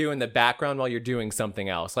something to do in the background while you're doing something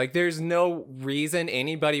else. Like, there's no reason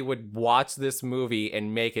anybody would watch this movie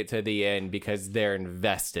and make it to the end because they're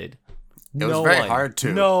invested. It was very hard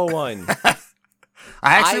to. No one. I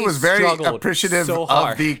actually was very struggled appreciative so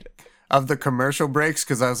hard. of the commercial breaks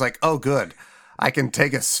because I was like, oh, good. I can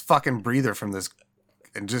take a fucking breather from this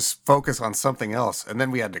and just focus on something else. And then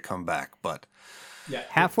we had to come back, but...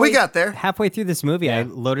 Yeah, we got there. Halfway through this movie, I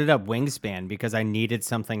loaded up Wingspan because I needed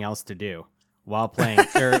something else to do while playing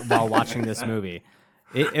or while watching this movie.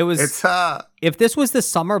 It was if this was the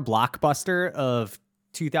summer blockbuster of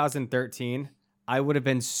 2013, I would have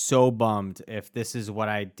been so bummed if this is what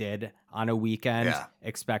I did on a weekend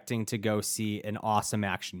expecting to go see an awesome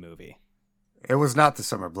action movie. It was not the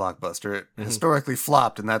summer blockbuster. It historically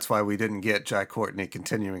flopped, and that's why we didn't get Jai Courtney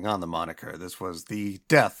continuing on the moniker. This was the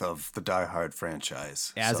death of the Die Hard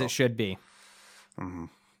franchise. As it should be. And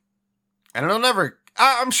it'll never...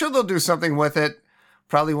 I'm sure they'll do something with it,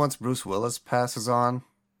 probably once Bruce Willis passes on.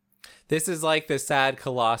 This is like the sad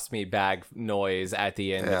colostomy bag noise at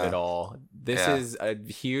the end of it all. This is a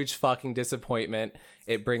huge fucking disappointment.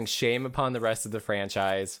 It brings shame upon the rest of the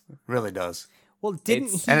franchise. It really does. Well, didn't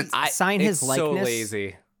he sign his likeness so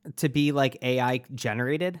lazy. to be like AI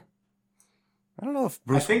generated? I don't know if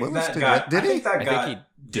Bruce Willis did that that. Did he? I think that I got think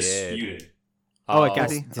he disputed. Oh, it got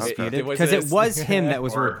did he? disputed? Was Because it this- was him that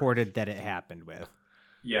was Or- reported that it happened with.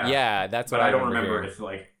 Yeah, Yeah, that's what but I I don't remember remember hearing. if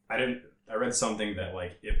like I read something that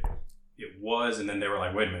like it was, and then they were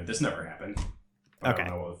like, wait a minute, this never happened. But Okay. I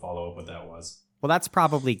don't know what the follow up with that was. Well, that's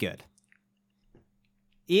probably good.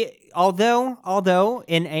 Although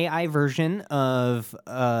an AI version of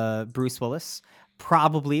Bruce Willis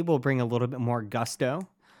probably will bring a little bit more gusto.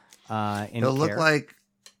 He'll look like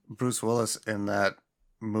Bruce Willis in that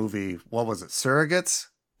movie. What was it? Surrogates?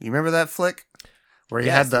 You remember that flick where he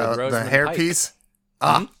Yes, had with the Rosamund hairpiece?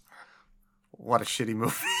 Pike. What a shitty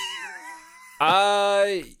movie.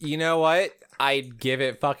 You know what? I'd give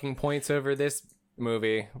it fucking points over this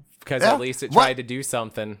movie because Yeah. at least it What- tried to do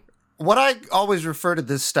something. What I always refer to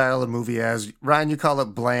this style of movie as, Ryan, you call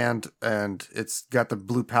it bland, and it's got the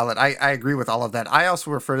blue palette. I agree with all of that. I also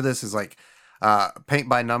refer to this as like paint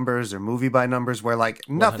by numbers or movie by numbers, where like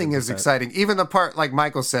nothing is 100%. exciting. Even the part, like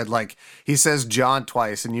Michael said, like he says John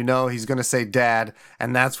twice, and you know he's going to say Dad,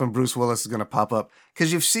 and that's when Bruce Willis is going to pop up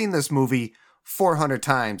because you've seen this movie 400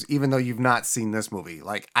 times, even though you've not seen this movie.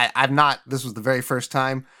 Like I've not. This was the very first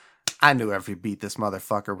time. I knew every beat this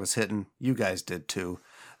motherfucker was hitting. You guys did too.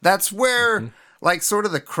 That's where, like, sort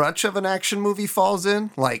of the crutch of an action movie falls in,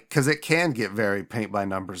 like, because it can get very paint by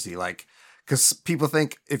numbersy, like, because people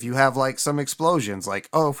think if you have like some explosions, like,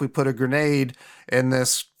 oh, if we put a grenade in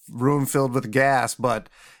this room filled with gas, but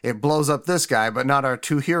it blows up this guy, but not our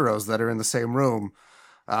two heroes that are in the same room.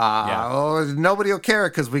 Oh, nobody will care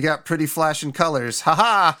because we got pretty flashing colors.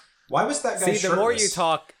 Ha Why was that guy See, the more you shirtless?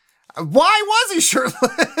 talk, ha! Why was he shirtless?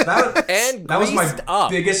 and That was my greased up.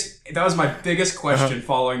 biggest question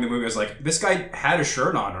following the movie. I was like, this guy had a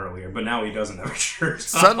shirt on earlier, but now he doesn't have a shirt.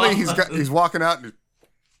 Suddenly he's walking out. And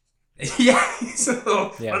yeah.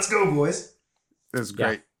 So let's go, boys. it's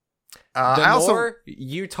great. The I also more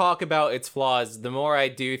you talk about its flaws, the more I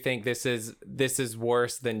do think this is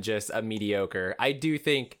worse than just a mediocre. I do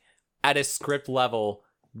think at a script level,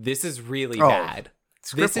 this is really bad.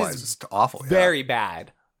 This script-wise, is it's awful. Yeah. very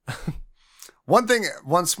bad.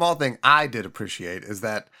 One small thing I did appreciate is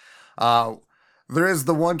that there is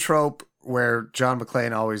the one trope where John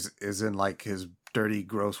McClane always is in like his dirty,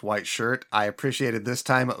 gross white shirt. I appreciated this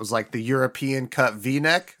time it was like the European cut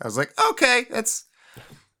V-neck. I was like, okay, it's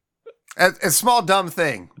a small dumb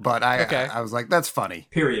thing, but I was like, that's funny.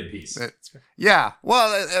 Period piece. Yeah,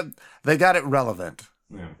 well, they got it relevant.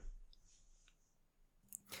 Yeah.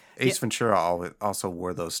 Ace Ventura also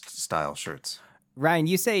wore those style shirts. Ryan,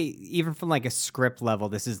 you say even from like a script level,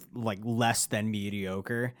 this is like less than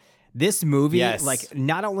mediocre. This movie, Yes. like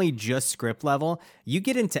not only just script level, you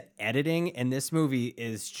get into editing, and this movie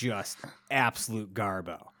is just absolute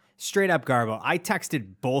garbo. Straight up Garbo. I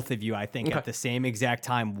texted both of you, I think, at the same exact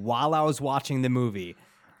time while I was watching the movie.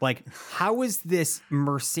 Like, how is this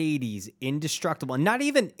Mercedes indestructible? And not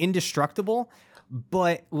even indestructible,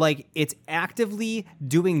 but like it's actively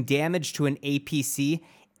doing damage to an APC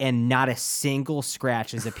and not a single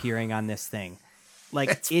scratch is appearing on this thing.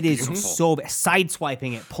 Like, it is so bad.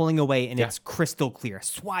 Sideswiping it, pulling away, and it's crystal clear.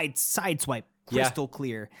 Sideswipe, crystal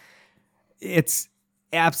clear. It's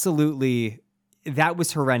absolutely... That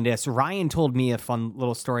was horrendous. Ryan told me a fun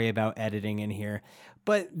little story about editing in here,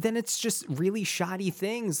 but then it's just really shoddy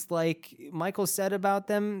things like Michael said about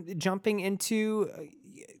them jumping into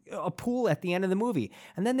a pool at the end of the movie.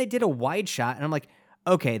 And then they did a wide shot, and I'm like,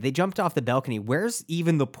 okay, they jumped off the balcony. Where's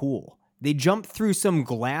even the pool? They jumped through some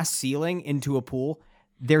glass ceiling into a pool.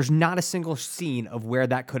 There's not a single scene of where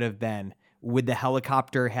that could have been with the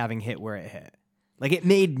helicopter having hit where it hit. Like, it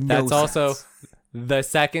made no sense. That's also the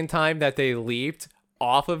second time that they leaped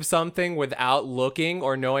off of something without looking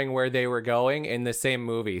or knowing where they were going in the same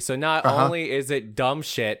movie. So not only is it dumb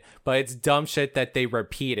shit, but it's dumb shit that they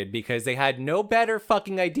repeated because they had no better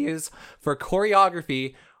fucking ideas for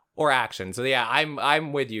choreography or action. So yeah,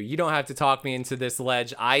 I'm with you. You don't have to talk me into this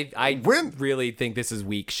ledge. I really think this is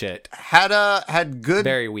weak shit. Had good...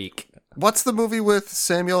 Very weak. What's the movie with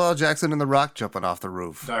Samuel L. Jackson and The Rock jumping off the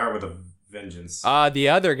roof? Die Hard with a Vengeance. The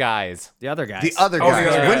other guys. The other guys. The other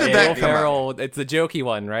guys. When did that come out? It's the jokey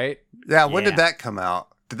one, right? Yeah, when did that come out?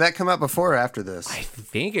 Did that come out before or after this? I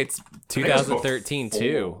think it's 2013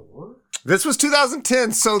 too. This was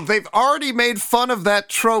 2010, so they've already made fun of that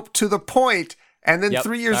trope to the point, and then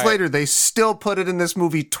 3 years later, they still put it in this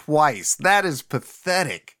movie twice. That is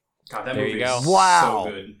pathetic. God, that There movie you go. is Wow.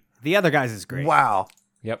 so good. The other guys is great. Wow.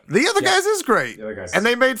 Yep. The other guys is great. The Other Guys And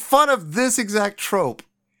they made fun of this exact trope.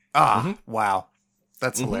 Wow.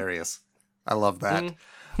 That's hilarious. I love that.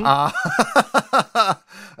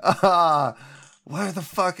 Where the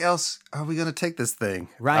fuck else are we going to take this thing?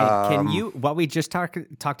 Ryan, can you, what we just talked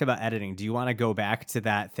about editing, do you want to go back to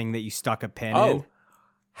that thing that you stuck a pin in?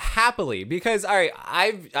 Happily, because all right,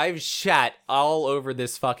 I've shat all over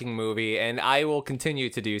this fucking movie, and I will continue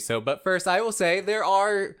to do so. But first, I will say there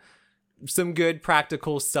are some good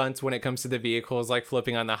practical stunts when it comes to the vehicles, like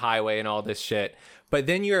flipping on the highway and all this shit. But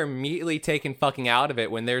then you're immediately taken fucking out of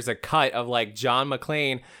it when there's a cut of like John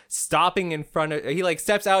McClane stopping in front of, he like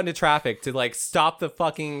steps out into traffic to like stop the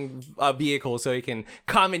fucking vehicle so he can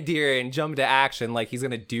commandeer and jump into action like he's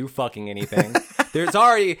gonna do fucking anything.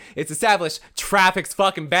 It's established traffic's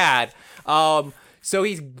fucking bad. So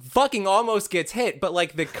he fucking almost gets hit, but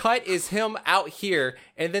like the cut is him out here,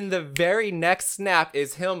 and then the very next snap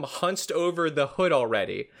is him hunched over the hood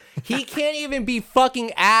already. He can't even be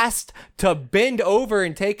fucking asked to bend over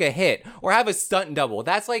and take a hit or have a stunt double.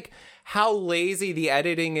 That's like how lazy the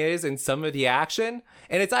editing is in some of the action.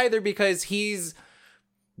 And it's either because he's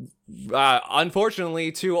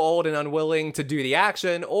unfortunately too old and unwilling to do the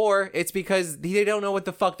action, or it's because they don't know what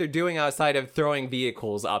the fuck they're doing outside of throwing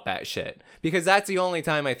vehicles up at shit. Because that's the only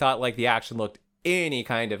time I thought like the action looked any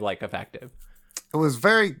kind of like effective. It was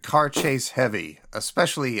very car chase heavy,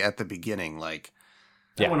 especially at the beginning. Like,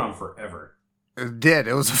 That went on forever. it did.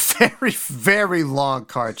 It was a very, very long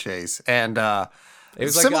car chase. And It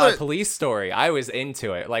was like a Police Story. I was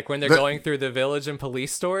into it. Like when they're going through the village in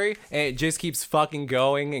Police Story, and it just keeps fucking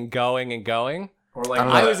going and going and going. Or like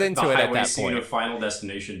I was into it at highway that scene point. of Final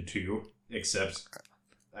Destination 2, except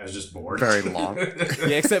I was just bored. very long.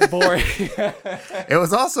 Yeah, except boring. It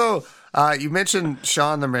was also, you mentioned,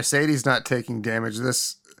 Sean, the Mercedes not taking damage.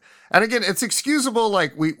 And again, it's excusable.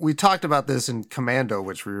 Like we talked about this in Commando,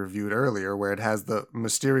 which we reviewed earlier, where it has the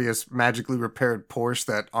mysterious, magically repaired Porsche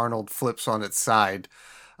that Arnold flips on its side.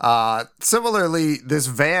 Similarly, this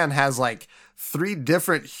van has like 3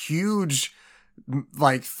 different huge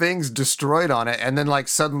like things destroyed on it, and then like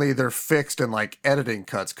suddenly they're fixed in like editing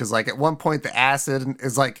cuts because like at one point the acid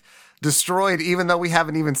is like destroyed even though we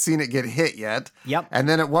haven't even seen it get hit yet. Yep. And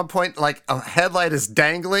then at one point like a headlight is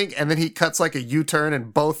dangling, and then he cuts like a U-turn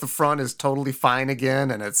and both the front is totally fine again,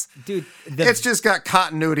 and it's just got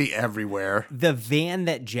continuity everywhere. The van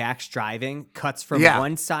that Jack's driving cuts from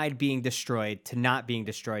one side being destroyed to not being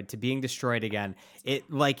destroyed to being destroyed again.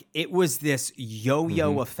 It was this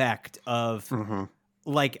yo-yo effect of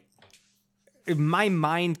like my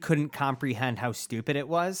mind couldn't comprehend how stupid it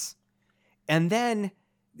was. And then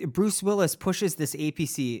Bruce Willis pushes this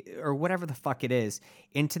APC or whatever the fuck it is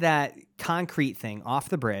into that concrete thing off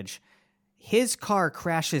the bridge. His car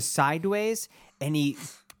crashes sideways and he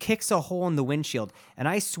kicks a hole in the windshield. And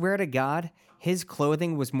I swear to God, his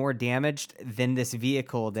clothing was more damaged than this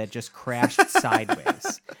vehicle that just crashed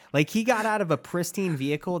sideways. Like he got out of a pristine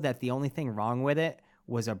vehicle that the only thing wrong with it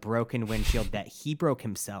was a broken windshield that he broke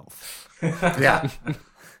himself. Yeah.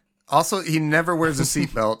 Also, he never wears a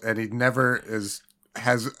seatbelt, and he never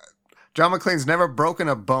has. John McClane's never broken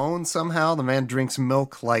a bone somehow. The man drinks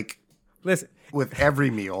milk like Listen, with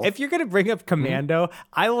every meal. if you're going to bring up Commando,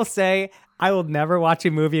 I will say I will never watch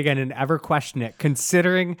a movie again and ever question it,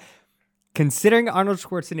 considering Arnold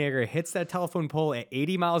Schwarzenegger hits that telephone pole at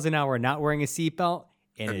 80 miles an hour not wearing a seatbelt,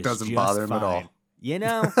 and It doesn't bother him at all. You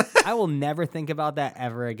know, I will never think about that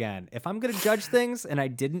ever again. If I'm going to judge things, and I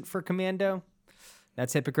didn't for Commando,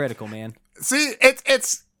 that's hypocritical, man. See, it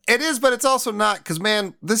is, but it's also not, because,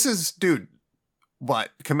 man, this is, dude,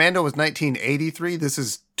 what? Commando was 1983. This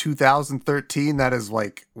is 2013. That is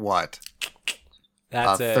like, what?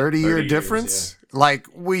 That's a it. 30-year 30 years, difference? Like,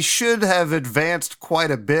 we should have advanced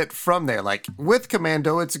quite a bit from there. Like, with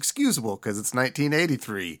Commando, it's excusable because it's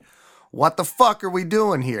 1983. What the fuck are we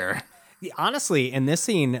doing here? Honestly, in this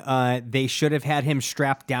scene, they should have had him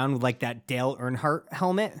strapped down with like that Dale Earnhardt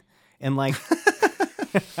helmet and like,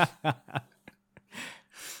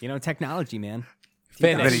 technology, man.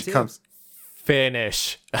 Finish. Then he comes.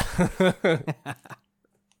 Finish.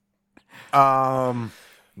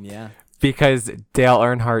 Yeah. Because Dale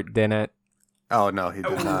Earnhardt didn't. Oh, no, he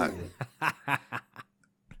did not. It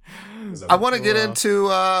was a- I want to get into...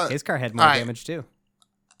 His car had more all right. damage too.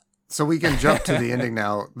 So we can jump to the ending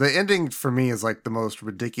now. The ending for me is like the most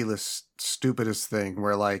ridiculous, stupidest thing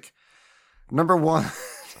where like, number one,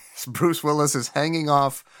 Bruce Willis is hanging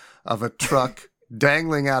off of a truck,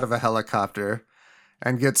 dangling out of a helicopter,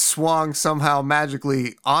 and gets swung somehow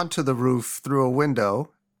magically onto the roof through a window,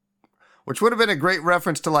 which would have been a great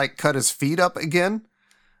reference to like cut his feet up again.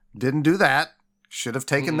 Didn't do that. Should have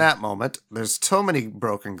taken that moment. There's so many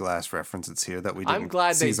broken glass references here that we didn't I'm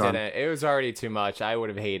glad they seize on. didn't. It was already too much. I would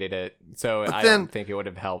have hated it. So But I then- don't think it would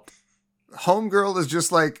have helped. Homegirl is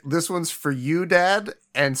just like, this one's for you, Dad,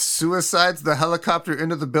 and suicides the helicopter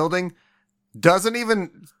into the building. Doesn't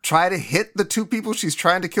even try to hit the two people she's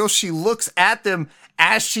trying to kill. She looks at them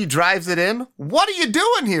as she drives it in. What are you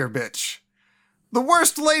doing here, bitch? The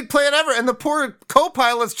worst laid plan ever. And the poor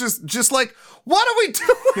co-pilot's just like, what are we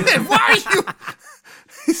doing? Why are you...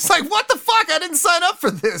 He's like, what the fuck? I didn't sign up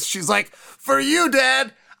for this. She's like, for you,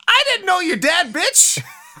 Dad. I didn't know your dad, bitch.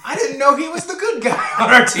 I didn't know he was the good guy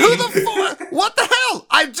on our team. Who the fuck? What the hell?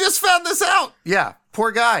 I just found this out. Yeah,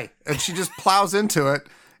 poor guy. And she just plows into it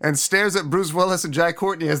and stares at Bruce Willis and Jai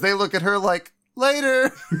Courtney as they look at her like,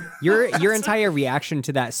 later. Your entire reaction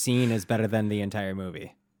to that scene is better than the entire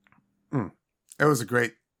movie. It was a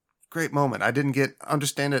great moment. I didn't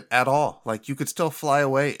understand it at all. Like, you could still fly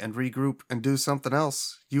away and regroup and do something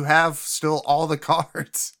else. You have still all the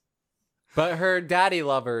cards. But her daddy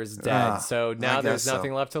lover's dead, so now I there's guess so.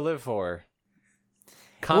 nothing left to live for.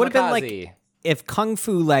 It would have been Kamikaze. like if Kung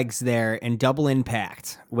Fu Legs there in Double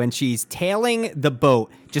Impact, when she's tailing the boat,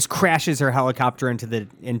 just crashes her helicopter into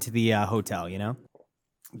the hotel, you know?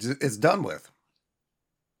 It's done with.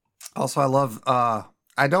 Also, I love,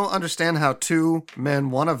 I don't understand how two men,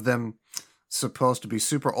 one of them supposed to be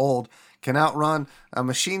super old, can outrun a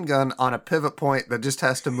machine gun on a pivot point that just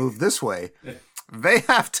has to move this way. They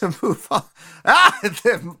have to move on.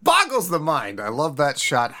 It boggles the mind. I love that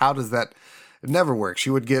shot. How does that... It never works. She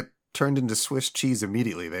would get turned into Swiss cheese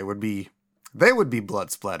immediately. They would be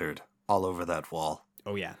blood splattered all over that wall.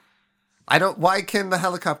 Oh, yeah. Why can the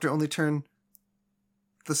helicopter only turn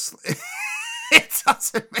it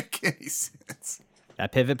doesn't make any sense.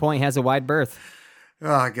 That pivot point has a wide berth.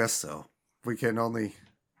 Oh, I guess so. We can't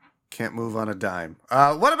move on a dime.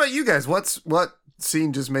 What about you guys? What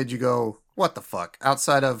scene just made you go, what the fuck?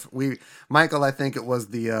 Outside of Michael, I think it was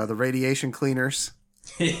the radiation cleaners.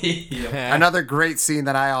 Yeah. Another great scene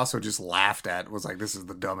that I also just laughed at was like, this is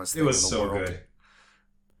the dumbest thing It was in the so world.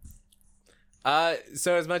 good.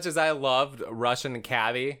 So as much as I loved Russian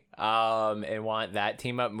Cabbie, and want that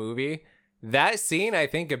team up movie, that scene I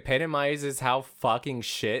think epitomizes how fucking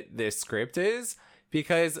shit this script is,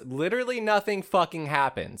 because literally nothing fucking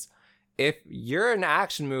happens. If you're an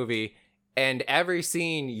action movie and every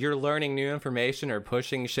scene you're learning new information or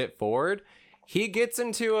pushing shit forward, he gets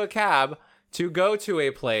into a cab to go to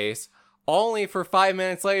a place only for 5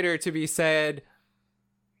 minutes later to be said,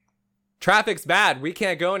 traffic's bad. We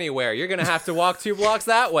can't go anywhere. You're going to have to walk 2 blocks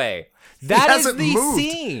that way. That is hasn't the moved.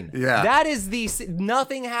 scene. Yeah. That is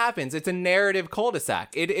nothing happens. It's a narrative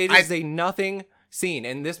cul-de-sac. It is a nothing scene.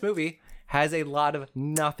 And this movie has a lot of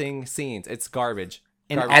nothing scenes. It's garbage.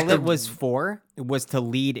 And Garbage. all it was to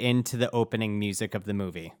lead into the opening music of the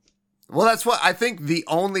movie. Well, that's what I think the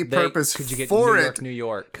only purpose Could you get for New it York, New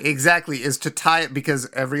York? exactly is to tie it, because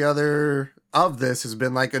every other of this has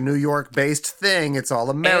been like a New York based thing. It's all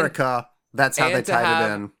America. that's how and they to tied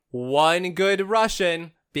have it in. one good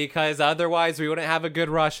Russian, because otherwise we wouldn't have a good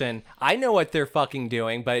Russian. I know what they're fucking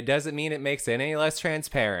doing, but it doesn't mean it makes it any less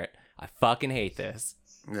transparent. I fucking hate this.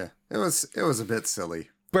 Yeah, it was a bit silly.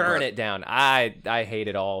 Burn but it down. I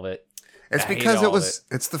hated all of it. It's I hated because all of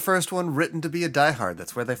it's the first one written to be a Die Hard.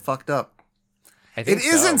 That's where they fucked up. I think It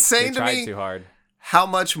is so. insane They to tried me too hard. how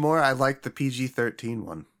much more I like the PG-13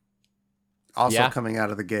 one. Also Yeah. coming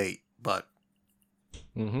out of the gate, but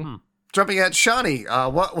Mm-hmm. jumping at Shawnee,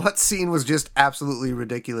 what scene was just absolutely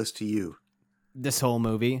ridiculous to you? This whole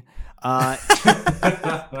movie.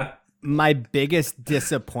 My biggest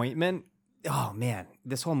disappointment. Oh man,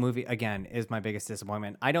 this whole movie again is my biggest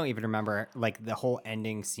disappointment. I don't even remember like the whole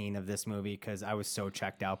ending scene of this movie because I was so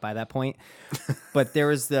checked out by that point. But there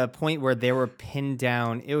was the point where they were pinned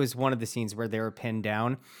down. It was one of the scenes where they were pinned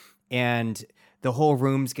down, and the whole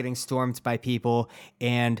room's getting stormed by people,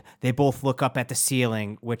 and they both look up at the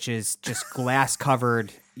ceiling, which is just glass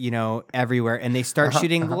covered, everywhere, and they start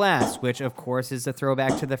shooting glass, which of course is a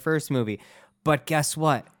throwback to the first movie. But guess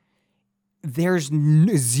what? There's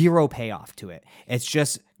zero payoff to it. It's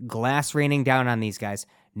just glass raining down on these guys.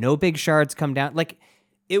 No big shards come down. Like,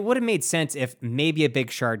 it would have made sense if maybe a big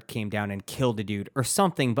shard came down and killed a dude or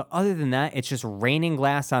something. But other than that, it's just raining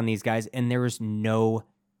glass on these guys, and there was no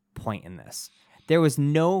point in this. There was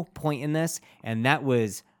no point in this, and that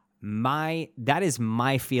is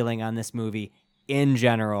my feeling on this movie in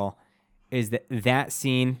general, is that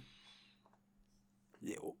scene.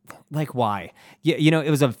 Like, why? It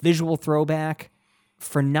was a visual throwback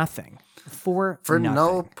for nothing. For nothing.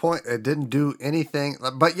 No point. It didn't do anything,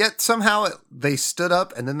 but yet somehow they stood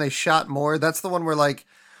up and then they shot more. That's the one where like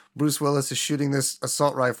Bruce Willis is shooting this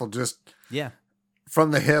assault rifle just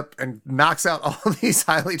from the hip and knocks out all these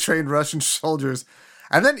highly trained Russian soldiers.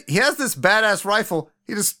 And then he has this badass rifle.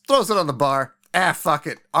 He just throws it on the bar. Fuck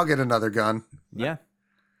it. I'll get another gun. Yeah.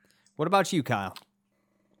 What about you, Kyle?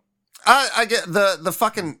 I get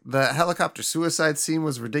the helicopter suicide scene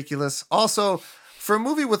was ridiculous. Also, for a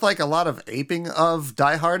movie with like a lot of aping of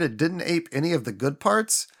Die Hard, it didn't ape any of the good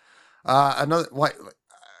parts. John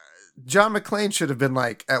McClane should have been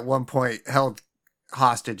like at one point held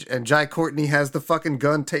hostage, and Jai Courtney has the fucking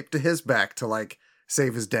gun taped to his back to like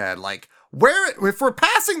save his dad. Like, if we're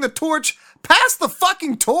passing the torch, pass the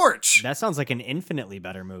fucking torch. That sounds like an infinitely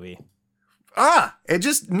better movie. It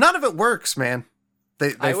just none of it works, man.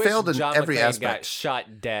 They I failed wish in John every McClane aspect. got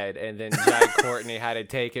shot dead, and then Jai Courtney had to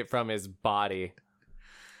take it from his body.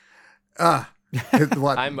 What,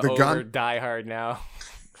 I'm the over gun? Die Hard now.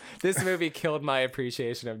 This movie killed my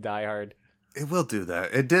appreciation of Die Hard. It will do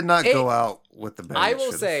that. It did not go out with the bang. I it will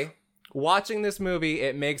should've. say, watching this movie,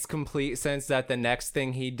 it makes complete sense that the next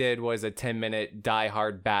thing he did was a 10-minute Die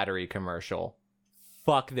Hard battery commercial.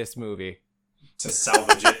 Fuck this movie. To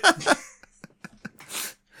salvage it.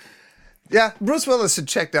 Yeah, Bruce Willis had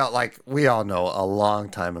checked out, like we all know, a long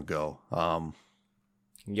time ago.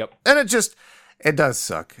 Yep. And it does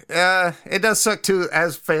suck. It does suck too.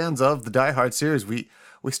 As fans of the Die Hard series, we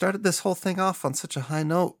started this whole thing off on such a high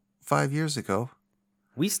note 5 years ago.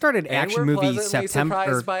 We started And action we're movie pleasantly September,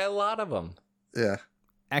 surprised by a lot of them. Yeah,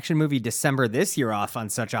 action movie December this year off on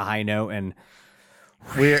such a high note, and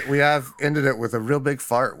we have ended it with a real big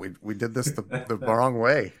fart. We did this the wrong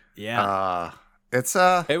way. yeah. It's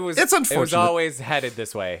It's unfortunate. It was always headed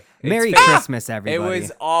this way. Merry It's fate. Christmas, It everybody.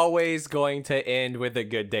 was always going to end with a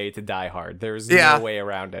good day to Die Hard. There's Yeah. no way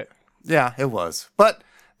around it. Yeah, it was. But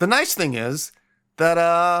the nice thing is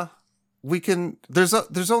that we can. There's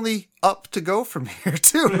only up to go from here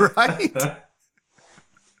too, right?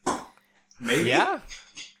 Maybe. Yeah.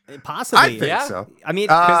 Possibly. I think Yeah. so. I mean,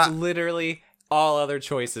 Because literally all other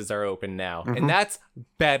choices are open now. Mm-hmm. And that's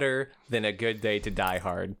better than a good day to Die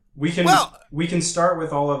Hard. We can start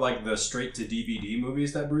with all of like the straight to DVD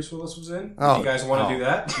movies that Bruce Willis was in. Oh, if you guys want to do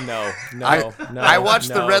that? No. I watched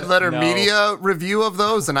the Red Letter no. Media review of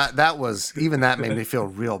those, and that made me feel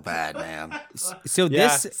real bad, man. so Yeah,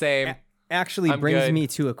 this same. actually I'm brings good. me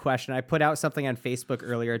to a question. I put out something on Facebook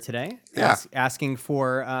earlier today, Yeah. asking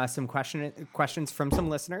for some questions from some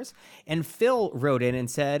listeners, and Phil wrote in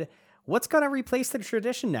and said, "What's going to replace the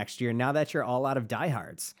tradition next year now that you're all out of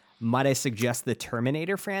diehards? Might I suggest the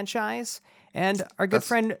Terminator franchise?" And our good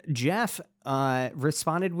friend Jeff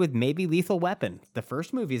responded with maybe Lethal Weapon. The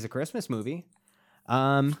first movie is a Christmas movie.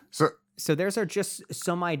 So there's are just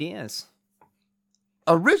some ideas.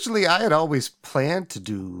 Originally, I had always planned to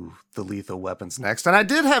do the Lethal Weapons next, and I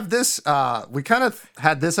did have this. We kind of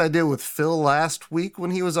had this idea with Phil last week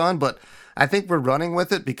when he was on, but I think we're running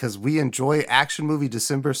with it because we enjoy Action Movie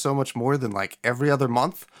December so much more than like every other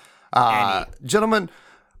month. Gentlemen,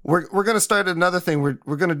 we're gonna start another thing.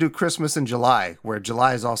 We're gonna do Christmas in July, where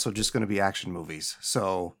July is also just gonna be action movies.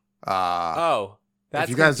 So Oh, that's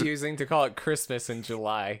you guys- confusing to call it Christmas in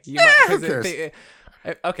July. You who 'cause cares?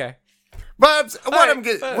 Okay. But what right, I'm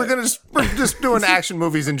getting, we're just doing action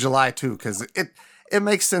movies in July too, because it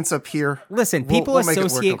makes sense up here. Listen, We'll- people we'll make it work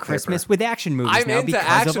associate on paper. Christmas with action movies I'm now into because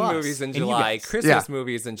action of us movies in and you July. guys. Christmas Yeah.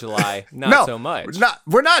 movies in July, not No, so much.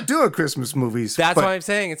 We're not doing Christmas movies. That's but what I'm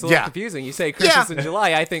saying. It's a little Yeah. confusing. You say Christmas Yeah. in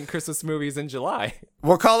July. I think Christmas movies in July.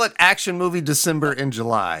 We'll call it Action Movie December in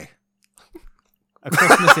July. A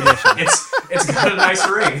Christmas edition. It's got a nice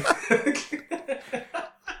ring.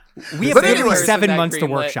 We have But literally anyway, 7 That months to greenlit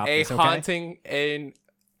workshop a this, okay? haunting in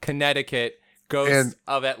Connecticut, Ghost And-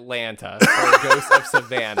 of Atlanta, or Ghost of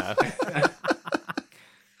Savannah.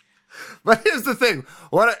 But here's the thing: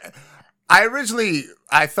 I originally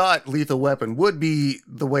thought Lethal Weapon would be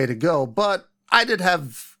the way to go, but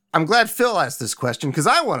I'm glad Phil asked this question because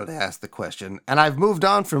I wanted to ask the question, and I've moved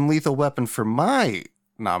on from Lethal Weapon for my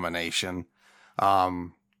nomination.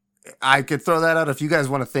 I could throw that out if you guys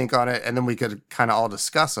want to think on it, and then we could kind of all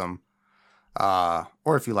discuss them,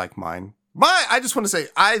 or if you like mine. I just want to say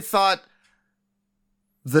I thought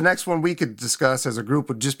the next one we could discuss as a group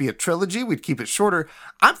would just be a trilogy. We'd keep it shorter.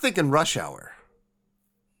 I'm thinking Rush Hour.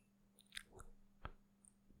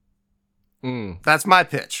 That's my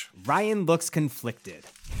pitch. Ryan looks conflicted.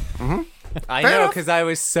 I Fair know, enough. because I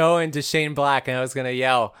was so into Shane Black, and I was gonna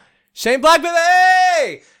yell, "Shane Black,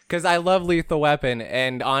 baby!" Because I love Lethal Weapon,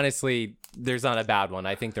 and honestly, there's not a bad one.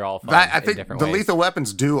 I think they're all fun I in think different the ways. Lethal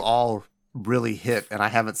Weapons do all really hit, and I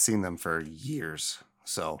haven't seen them for years.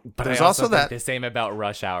 So But there's I also also think that. the same about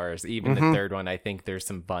Rush Hours. Even the third one, I think there's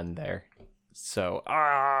some fun there. So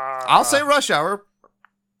I'll say Rush Hour.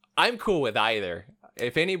 I'm cool with either.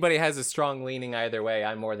 If anybody has a strong leaning either way,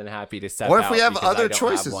 I'm more than happy to step Or if out we have because I other don't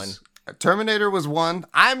choices. have one. Terminator was one.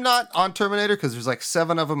 I'm not on Terminator because there's like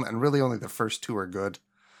 7 of them, and really only the first 2 are good.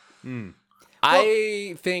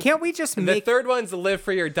 I think Can't we just the make third one's Live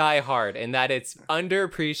Free or Die Hard, and that it's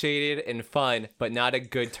underappreciated and fun, but not a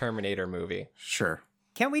good Terminator movie. Sure.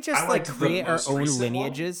 Can't we just I like liked the create our most own recent one.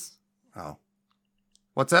 lineages? Oh.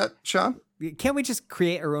 What's that, Sean? Can't we just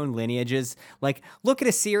create our own lineages? Like, look at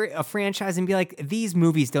a franchise and be like, these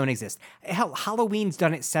movies don't exist. Hell, Halloween's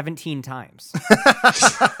done it 17 times.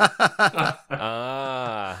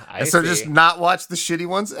 I So see. just not watch the shitty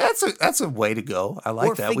ones. That's a way to go. I like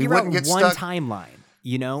Or that. We figure out wouldn't get one stuck. timeline.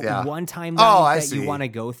 You know, Yeah. one timeline Oh, I that see. you want to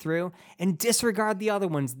go through, and disregard the other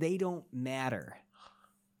ones. They don't matter.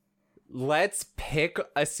 Let's pick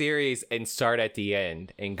a series and start at the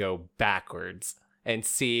end and go backwards and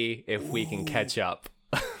see if we can catch up.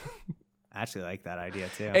 I actually like that idea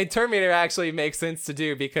too. And Terminator actually makes sense to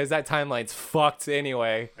do because that timeline's fucked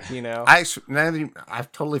anyway, you know? I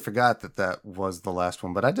totally forgot that was the last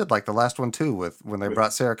one, but I did like the last one too with when they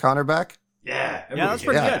brought Sarah Connor back. Yeah, Yeah, that's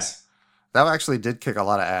pretty good. That actually did kick a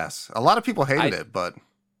lot of ass. A lot of people hated it, but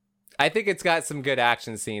I think it's got some good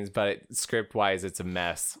action scenes, but script-wise, it's a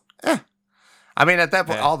mess. I mean, at that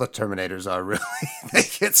point, Yeah. all the Terminators are really they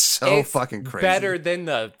get so It's fucking crazy. better than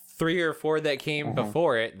the 3 or 4 that came Mm-hmm.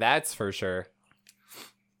 before it, that's for sure.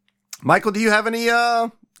 Michael, do you have any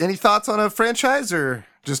thoughts on a franchise, or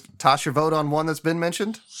just toss your vote on one that's been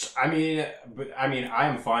mentioned? I mean, I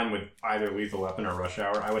am fine with either Lethal Weapon or Rush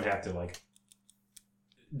Hour. I would have to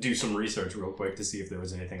do some research real quick to see if there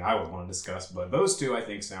was anything I would want to discuss. But those two, I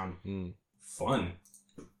think, sound fun.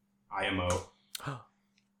 IMO.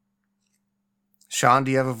 Sean,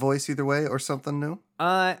 do you have a voice either way or something new?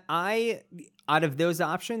 I out of those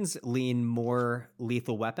options lean more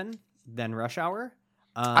Lethal Weapon than Rush Hour.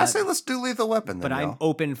 I say let's do Lethal Weapon then. but I'm y'all.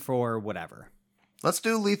 open for whatever. Let's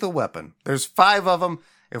do Lethal Weapon. There's 5 of them.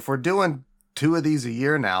 If we're doing 2 of these a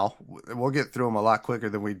year now, we'll get through them a lot quicker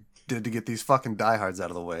than we did to get these fucking diehards out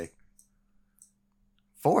of the way.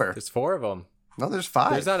 4. There's 4 of them. No, there's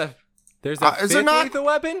 5. There's a is fifth there not? Lethal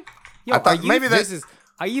Weapon? Yo, I thought are you, maybe that- This is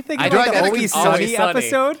are you thinking I about think the that Always it's Sunny Always Sunny.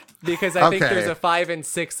 episode? because I think Okay. there's a 5 and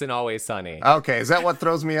 6 in Always Sunny. Okay, is that what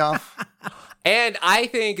throws me off? And I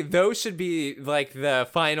think those should be like the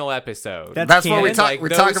final episode. That's where we canon? talk. Like We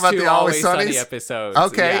those talk about 2 the Always Sunny Sunnies. episodes.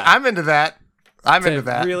 Okay, yeah. I'm into that. I'm to into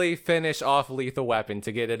that. really finish off Lethal Weapon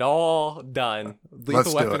to get it all done. Let's Lethal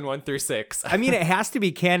do Weapon it. 1 through 6. I mean, it has to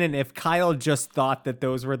be canon if Kyle just thought that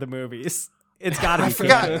those were the movies. It's got to be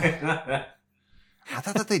forgot. canon. I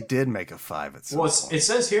thought that they did make a 5 at some Well, point. it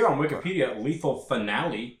says here on Wikipedia, Lethal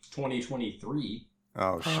Finale 2023.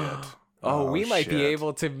 Oh shit. Oh, we might be shit.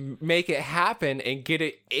 able to make it happen and get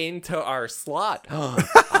it into our slot. Oh,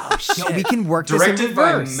 Yo, we can work this in Directed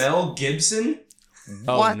by reverse. Mel Gibson.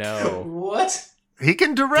 Oh What? no. What? He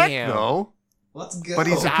can direct Damn. though. Let's go. But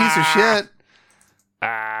he's a piece of shit.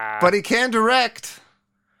 But he can direct.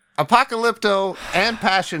 Apocalypto and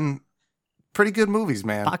Passion, pretty good movies,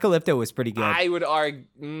 man. Apocalypto was pretty good. I would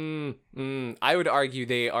argue. I would argue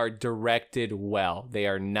they are directed well. They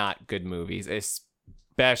are not good movies,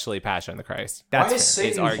 especially Passion of the Christ. Why That's is fair.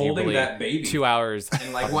 It's Satan holding arguably that baby? 2 hours.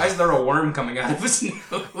 And like, why is there a worm coming out of his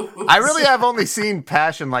nose? I really have only seen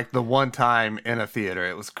Passion like the one time in a theater.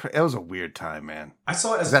 It was a weird time, man. I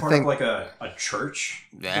saw it as That part thing- of like a church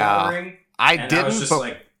Yeah. gathering. I And didn't, I was just but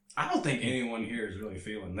like, I don't think anyone here is really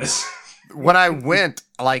feeling this. when I went,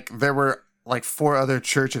 like there were like 4 other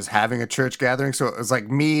churches having a church gathering, so it was like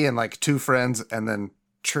me and like 2 friends, and then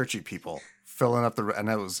churchy people filling up and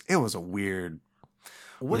it was a weird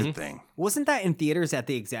thing. Wasn't that in theaters at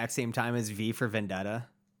the exact same time as V for Vendetta?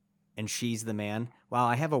 And She's the Man? Wow,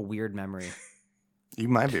 I have a weird memory. You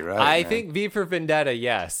might be right. I man. think V for Vendetta,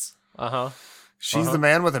 yes. She's the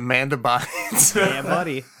man with Amanda Bynes. Yeah,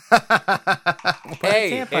 buddy.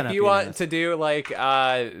 Hey, tampon up if you your want nose. to do like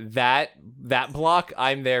that block,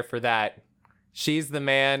 I'm there for that. She's the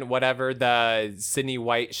Man, whatever the Sydney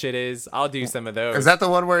White shit is. I'll do some of those. Is that the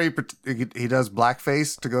one where he does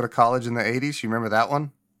blackface to go to college in the 80s? You remember that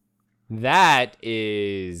one? That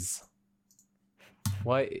is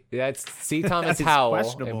what? That's C. Thomas That's Howell.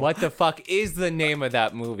 questionable. And what the fuck is the name of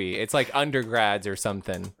that movie? It's like Undergrads or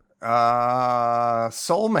something.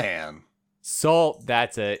 Soul Man. Soul.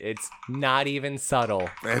 That's it. It's not even subtle.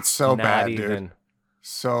 It's so Not bad, even. dude.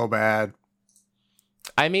 So bad.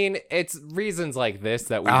 I mean, it's reasons like this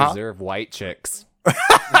that we deserve white chicks.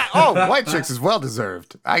 Oh, White Chicks is well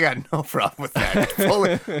deserved. I got no problem with that.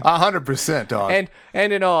 Fully 100%, dog.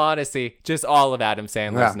 And in all honesty, just all of Adam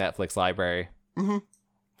Sandler's Netflix library.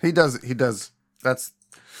 He does. That's.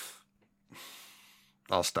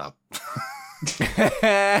 I'll stop. He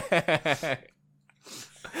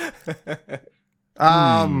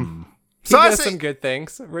So I does say some good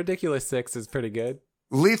things. Ridiculous 6 is pretty good.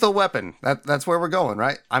 Lethal Weapon. That's where we're going,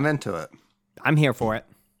 right? I'm into it. I'm here for it.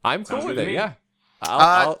 I'm Sounds cool with good to it. me. Yeah,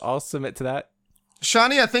 I'll submit to that.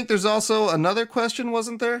 Shawnee, I think there's also another question,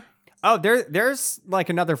 wasn't there? Oh, there's like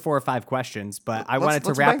another 4 or 5 questions, but I wanted to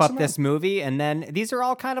let's wrap bang up some this movie, and then these are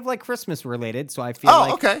all kind of like Christmas related, so I feel Oh,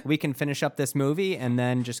 like okay. we can finish up this movie and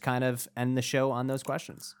then just kind of end the show on those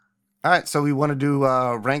questions. All right, so we want to do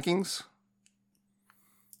rankings.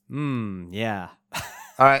 Yeah.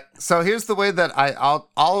 All right, so here's the way that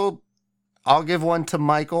I'll give one to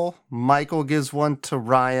Michael. Michael gives one to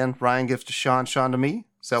Ryan. Ryan gives to Sean. Sean to me.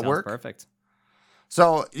 Does that Sounds work? perfect.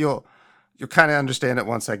 So you'll kind of understand it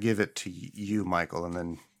once I give it to you, Michael, and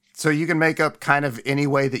then so you can make up kind of any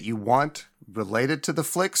way that you want related to the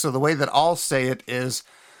flick. So the way that I'll say it is,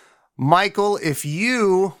 Michael, if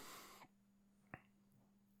you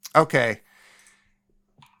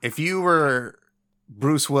were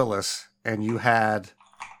Bruce Willis and you had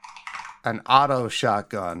an auto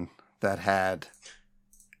shotgun that had,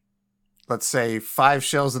 let's say, 5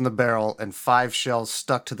 shells in the barrel and 5 shells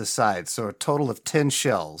stuck to the side, so a total of 10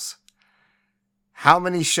 shells. How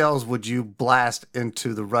many shells would you blast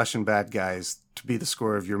into the Russian bad guys to be the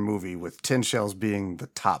score of your movie, with 10 shells being the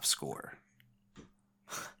top score?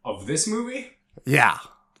 Of this movie? Yeah.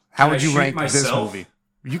 How Can would I you shoot rank this myself? movie?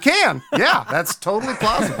 You can. Yeah, that's totally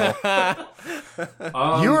plausible.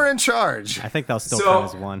 You are in charge. I think they'll still So- count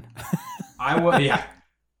as one. I will. Yeah,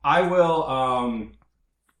 I will.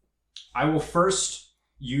 I will first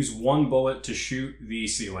use one bullet to shoot the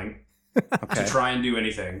ceiling to try and do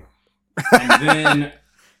anything, and then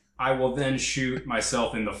I will then shoot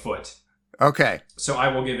myself in the foot. Okay. So I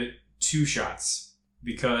will give it 2 shots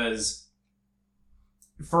because,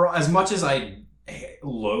 for as much as I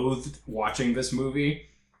loathed watching this movie,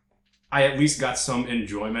 I at least got some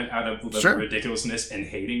enjoyment out of the Sure. ridiculousness and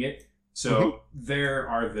hating it. So there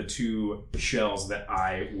are the 2 shells that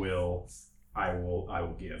I will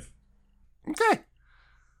give. Okay.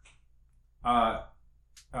 I'm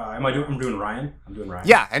doing Ryan? I'm doing Ryan.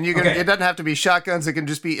 Yeah, and you can. Okay. It doesn't have to be shotguns. It can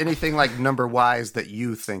just be anything like number wise that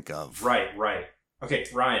you think of. Right. Okay,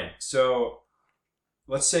 Ryan. So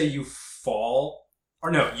let's say you fall,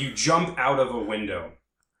 or no, you jump out of a window,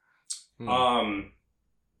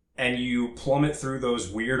 and you plummet through those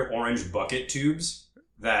weird orange bucket tubes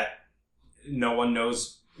that no one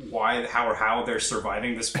knows how they're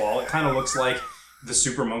surviving this fall. It kind of looks like the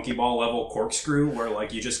Super Monkey Ball level corkscrew, where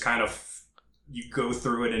like you just kind of you go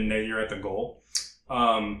through it and then you're at the goal.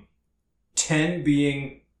 10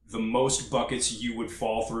 being the most buckets you would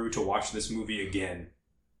fall through to watch this movie again,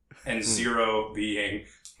 and 0 being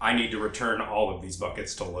I need to return all of these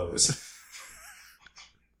buckets to Lowe's.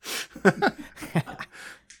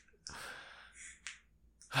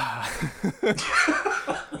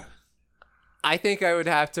 I think I would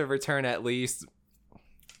have to return at least,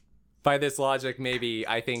 by this logic, maybe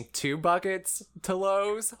I think 2 buckets to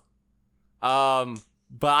Lowe's. But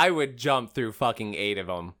I would jump through fucking 8 of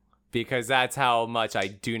them because that's how much I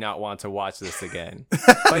do not want to watch this again.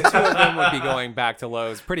 But 2 of them would be going back to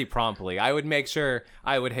Lowe's pretty promptly. I would make sure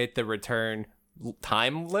I would hit the return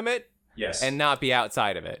time limit. Yes. And not be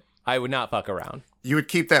outside of it. I would not fuck around. You would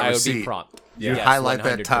keep that I would receipt. be prompt. You'd Yes, highlight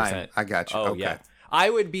that 100%. time. I got you. Oh okay. yeah. I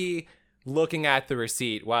would be looking at the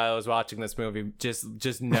receipt while I was watching this movie,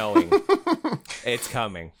 just knowing it's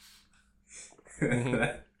coming.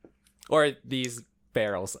 Mhm. Or these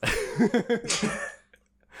barrels.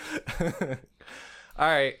 All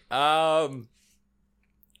right.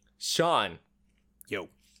 Sean. Yo.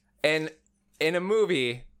 And in a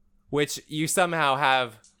movie which you somehow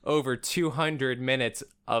have over 200 minutes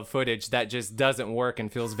of footage that just doesn't work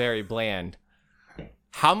and feels very bland,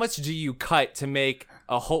 how much do you cut to make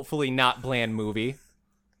a hopefully not bland movie?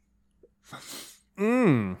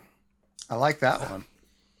 I like that one.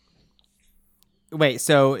 Wait,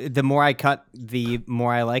 so the more I cut, the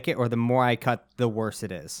more I like it, or the more I cut, the worse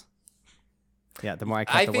it is? Yeah, the more I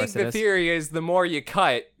cut, I the think worse it the is. theory is the more you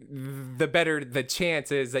cut, the better the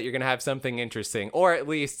chance is that you're going to have something interesting, or at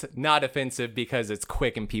least not offensive because it's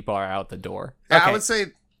quick and people are out the door. Yeah, Okay. I would say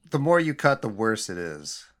the more you cut, the worse it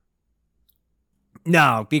is.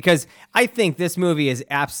 No, because I think this movie is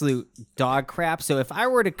absolute dog crap. So if I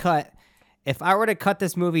were to cut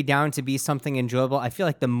this movie down to be something enjoyable, I feel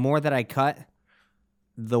like the more that I cut,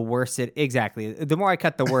 the worse it the more I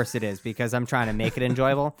cut, the worse it is, because I'm trying to make it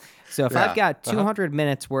enjoyable. So if I've got 200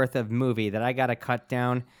 minutes worth of movie that I got to cut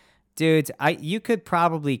down, dudes, you could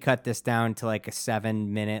probably cut this down to like a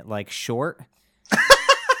 7-minute like short.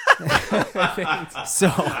 So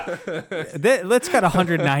let's cut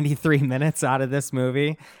 193 minutes out of this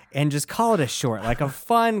movie and just call it a short, like a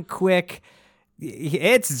fun, quick,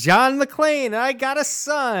 it's John McClane and I got a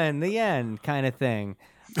son, the end kind of thing.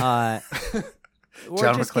 Or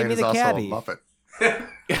John just give McClane me is the also cabbie. a Muppet.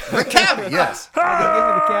 The cabbie, yes. Give me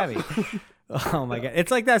the cabbie. Oh my god,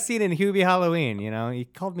 it's like that scene in Hubie Halloween. You know, he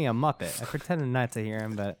called me a Muppet. I pretended not to hear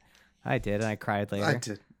him, but I did, and I cried later. I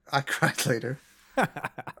did. I cried later.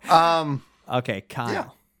 Okay,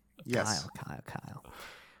 Kyle. Yeah. Yes. Kyle.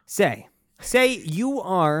 Say you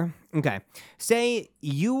are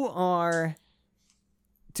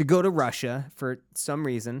to go to Russia for some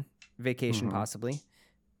reason, vacation possibly,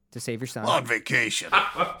 to save your son. On vacation.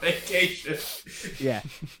 Vacation. Yeah.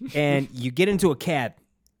 And you get into a cab,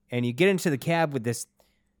 and you get into the cab with this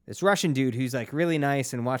Russian dude who's like really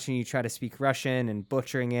nice and watching you try to speak Russian and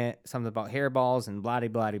butchering it, something about hairballs and blah,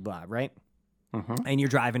 blah, blah, right? And you're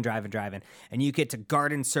driving, and you get to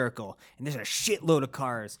Garden Circle, and there's a shitload of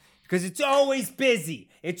cars because it's always busy.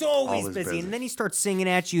 It's always busy. And then he starts singing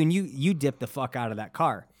at you, and you dip the fuck out of that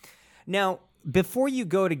car. Now, before you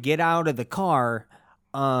go to get out of the car,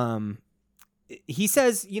 he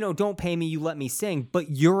says, don't pay me, you let me sing, but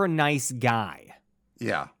you're a nice guy.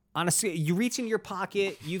 Yeah. Honestly, you reach in your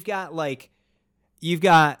pocket, you've got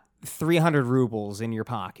 300 rubles in your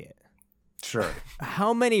pocket. Sure.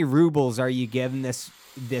 How many rubles are you giving this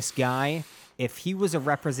guy if he was a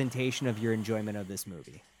representation of your enjoyment of this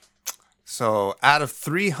movie? So out of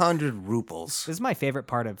 300 rubles. This is my favorite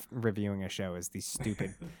part of reviewing a show, is these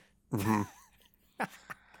stupid.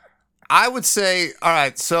 I would say, all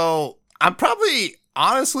right, so I'm probably,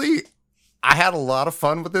 honestly, I had a lot of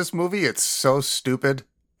fun with this movie. It's so stupid,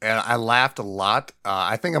 and I laughed a lot.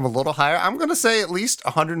 I think I'm a little higher. I'm going to say at least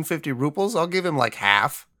 150 rubles. I'll give him like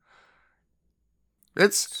half.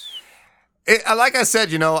 Like I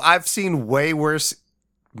said, I've seen way worse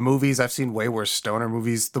movies. I've seen way worse stoner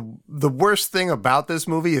movies. The worst thing about this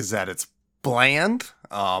movie is that it's bland.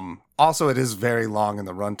 Also, it is very long in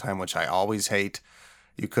the runtime, which I always hate.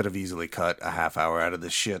 You could have easily cut a half hour out of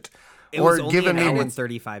this shit. It was only an hour and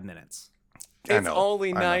 35 minutes. It's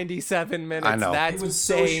only 97 minutes. I know. That's It was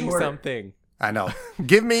so saying short. something. I know.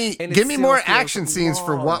 Give me And it give me still more feels action scenes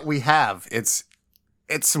for long. what we have. It's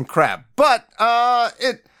some crap. But I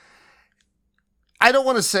don't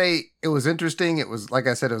want to say it was interesting. It was, like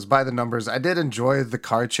I said, it was by the numbers. I did enjoy the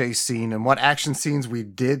car chase scene, and what action scenes we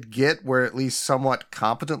did get were at least somewhat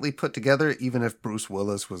competently put together, even if Bruce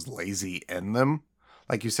Willis was lazy in them.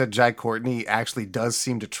 Like you said, Jai Courtney actually does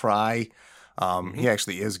seem to try. He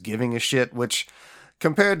actually is giving a shit, which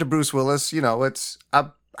compared to Bruce Willis, it's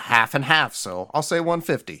a half and half. So I'll say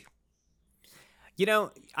 150.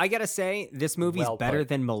 I gotta say, this movie's Well better put.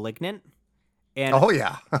 than Malignant. And Oh,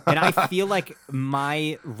 yeah. and I feel like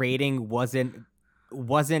my rating wasn't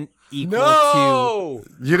wasn't equal No,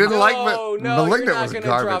 You didn't like no, Malignant you're not was gonna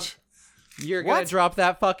garbage. You're gonna What? drop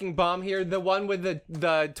that fucking bomb here. The one with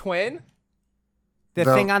the twin to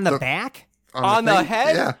the thing on the back. on the thing?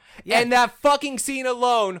 head. Yeah. And that fucking scene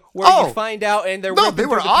alone, where Oh. you find out and they're No, ripping they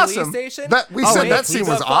were through the awesome. police station. That- we said that makes scene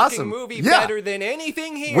the was fucking awesome. Movie Yeah. better than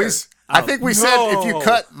anything here. I think we said if you no.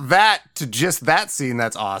 cut that to just that scene,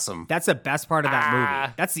 that's awesome. That's the best part of that Ah.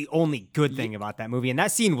 movie. That's the only good thing about that movie, and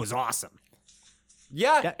that scene was awesome.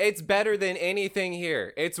 Yeah, That- it's better than anything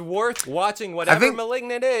here. It's worth watching whatever think-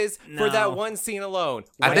 Malignant is for that No. one scene alone.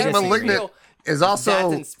 I think Whatever you Malignant feel, is also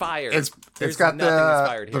that's inspired. It's There's got nothing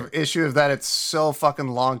inspired the here. issue of that it's so fucking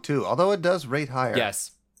long too. Although it does rate higher.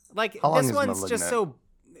 Yes. Like How long this is one's Malignant? just so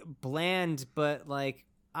bland, but like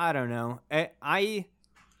I don't know. I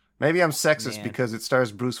Maybe I'm sexist Man. because it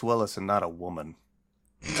stars Bruce Willis and not a woman.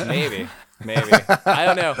 Maybe. I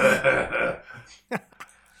don't know.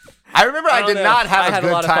 I remember I, don't did know. not I have a had a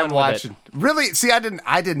good lot of time fun with watching. Really? See, I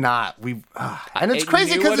did not. And it's It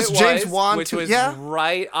crazy knew because what it's it James was, Wan which too. was Yeah.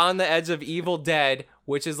 right on the edge of Evil Dead,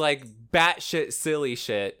 which is like batshit silly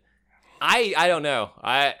shit. I don't know.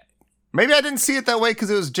 Maybe I didn't see it that way because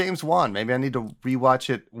it was James Wan. Maybe I need to rewatch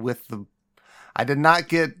it with the. I did not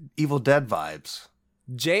get Evil Dead vibes.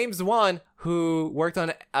 James Wan, who worked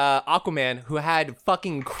on Aquaman, who had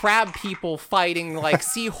fucking crab people fighting like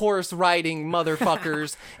seahorse riding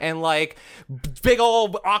motherfuckers and like big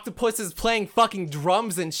old octopuses playing fucking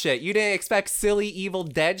drums and shit. You didn't expect silly Evil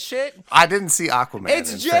Dead shit? I didn't see Aquaman.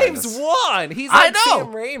 It's in James fairness. Wan. He's I like know. Sam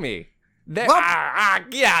Raimi. Get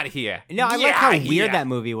out of here. no, I Get like how outta weird here. that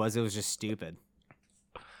movie was. It was just stupid.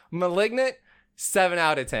 Malignant, 7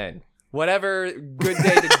 out of 10. Whatever Good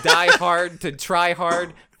Day to Die Hard to Try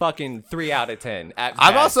Hard, fucking 3 out of 10. At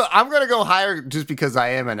best. I'm gonna go higher just because I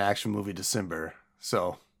am an action movie December.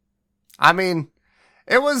 So, I mean,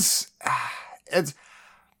 it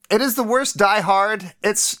is the worst Die Hard.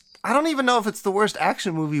 I don't even know if it's the worst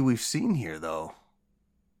action movie we've seen here though.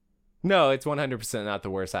 No, it's 100% not the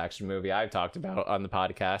worst action movie I've talked about on the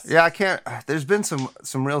podcast. Yeah, I can't. There's been some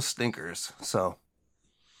real stinkers. So,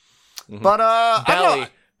 Mhm. but I don't know.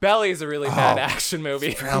 Belly's a really bad Oh, action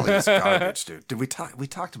movie. Belly's garbage, dude. Did we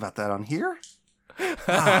talked about that on here?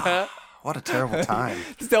 Ah, what a terrible time.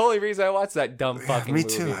 It's the only reason I watched that dumb Yeah, fucking me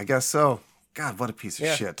movie. too. I guess so. God, what a piece of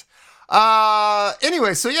Yeah. shit.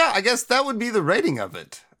 Anyway, so yeah, I guess that would be the rating of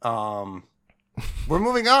it. We're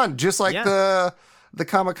moving on, just like Yeah. the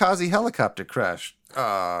kamikaze helicopter crash.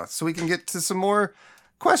 So we can get to some more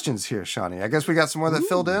questions here, Shawnee. I guess we got some more that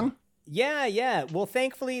filled in. Yeah. Well,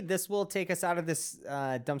 thankfully, this will take us out of this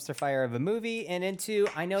dumpster fire of a movie and into.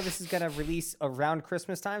 I know this is going to release around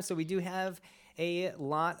Christmas time, so we do have a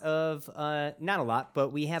lot of, not a lot, but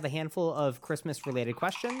we have a handful of Christmas-related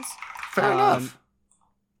questions. Fair enough.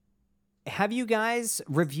 Have you guys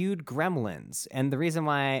reviewed Gremlins? And the reason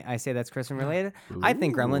why I say that's Christmas-related, I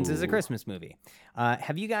think Gremlins is a Christmas movie.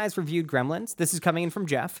 Have you guys reviewed Gremlins? This is coming in from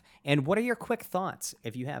Jeff. And what are your quick thoughts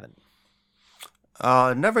if you haven't?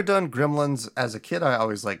 Never done Gremlins. As a kid, I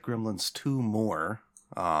always liked Gremlins 2 more.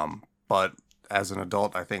 But as an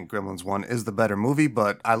adult, I think Gremlins 1 is the better movie.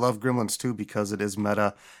 But I love Gremlins 2 because it is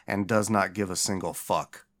meta and does not give a single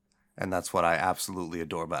fuck. And that's what I absolutely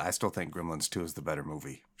adore. But I still think Gremlins 2 is the better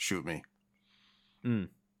movie. Shoot me.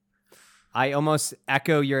 I almost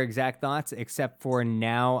echo your exact thoughts, except for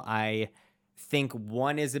now I think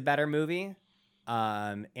 1 is a better movie.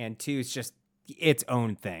 And 2 is just its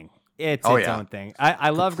own thing. It's its own thing. I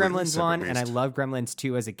love Completely Gremlins separate 1 and I beast. love Gremlins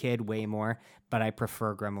 2 as a kid way more, but I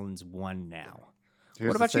prefer Gremlins 1 now. Here's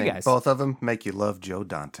What about the you thing. guys? Both of them make you love Joe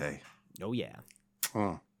Dante. Oh, yeah.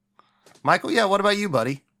 Michael, yeah, what about you,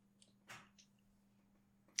 buddy?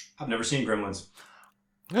 I've never seen Gremlins.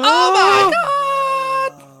 Oh my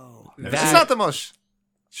God! Never It's seen not it. the most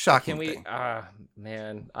shocking Can we? thing.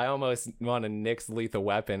 Man, I almost want to nix Lethal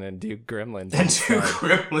Weapon and do Gremlins. And do instead.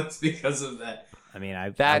 Gremlins because of that. I mean, I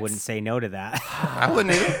That's- wouldn't say no to that. I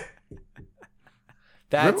wouldn't either.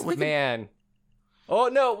 That's We can- man. Oh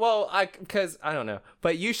no, well, because I don't know,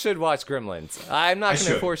 but you should watch Gremlins. I'm not I going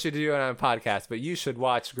to should. force you to do it on a podcast, but you should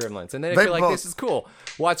watch Gremlins. And then if They you're like, both- this is cool,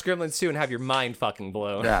 watch Gremlins 2 and have your mind fucking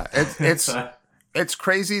blown. Yeah, it's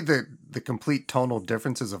crazy the complete tonal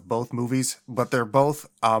differences of both movies, but they're both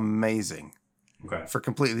amazing Okay. for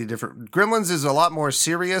completely different. Gremlins is a lot more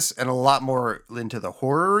serious and a lot more into the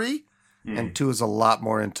horror-y, and 2 is a lot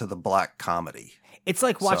more into the black comedy. It's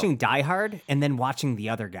like watching Die Hard and then watching the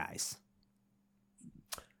other guys.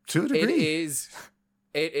 To a It degree. is.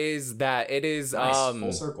 It is that. It is. Nice.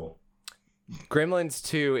 Full circle. Gremlins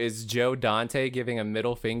 2 is Joe Dante giving a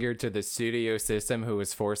middle finger to the studio system who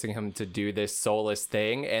was forcing him to do this soulless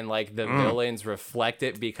thing, and like the villains reflect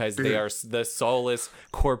it because they are the soulless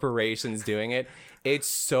corporations doing it. It's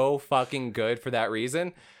so fucking good for that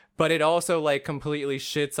reason, but it also like completely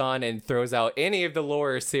shits on and throws out any of the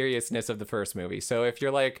lore or seriousness of the first movie. So if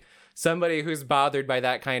you're like somebody who's bothered by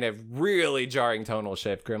that kind of really jarring tonal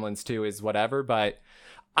shift, Gremlins 2 is whatever, but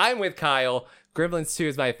I'm with Kyle. Gremlins 2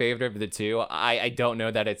 is my favorite of the two. I don't know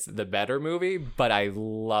that it's the better movie, but I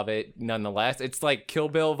love it nonetheless. It's like Kill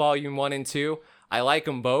Bill Volume 1 and 2. I like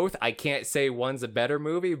them both. I can't say one's a better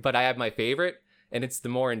movie, but I have my favorite, and it's the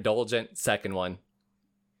more indulgent second one.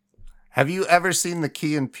 Have you ever seen the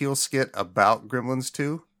Key and Peele skit about Gremlins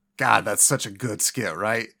 2? God, that's such a good skit,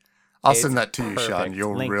 right? I'll send that to you, Sean. perfect.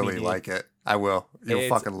 You'll Link me, really dude. like it. I will. You'll It's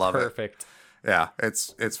fucking love it. Perfect. Yeah,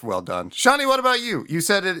 it's well done. Shawnee, what about you? You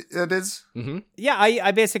said it is? Yeah,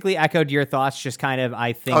 I basically echoed your thoughts. Just kind of,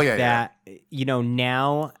 I think yeah. that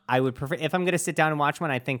now I would prefer if I'm gonna sit down and watch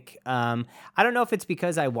one. I think I don't know if it's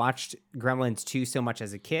because I watched Gremlins 2 so much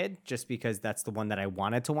as a kid, just because that's the one that I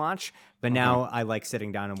wanted to watch. But now I like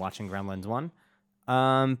sitting down and watching Gremlins 1.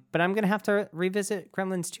 But I'm gonna have to revisit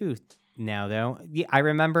Gremlins 2 now, though. Yeah, I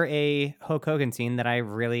remember a Hulk Hogan scene that I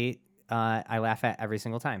really I laugh at every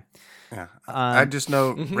single time. Yeah. I just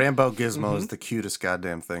know Rambo Gizmo is the cutest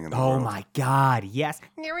goddamn thing in the Oh world. my god, yes.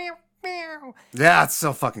 Yeah, it's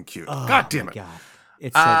so fucking cute. Oh God damn my it. God.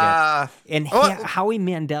 It's so good. And oh, Howie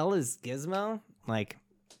Mandel is Gizmo, like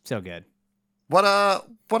so good. What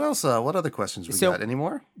else? What other questions we So- got? Any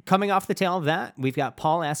more? Coming off the tail of that, we've got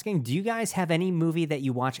Paul asking, do you guys have any movie that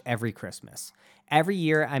you watch every Christmas? Every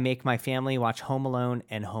year I make my family watch Home Alone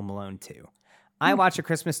and Home Alone 2. I watch A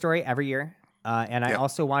Christmas Story every year, and I Yep.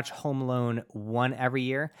 also watch Home Alone 1 every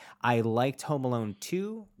year. I liked Home Alone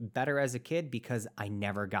 2 better as a kid because I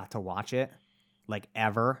never got to watch it, like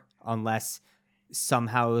ever, unless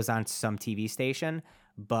somehow it was on some TV station.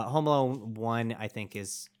 But Home Alone 1, I think,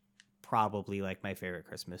 is probably like my favorite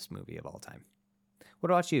Christmas movie of all time. What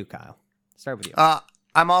about you, Kyle? Start with you.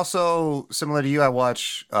 I'm also similar to you. I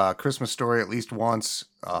watch Christmas Story at least once.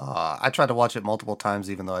 I try to watch it multiple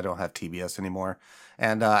times, even though I don't have TBS anymore.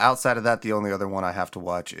 And outside of that, the only other one I have to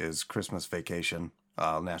watch is Christmas Vacation,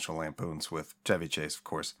 National Lampoons with Chevy Chase, of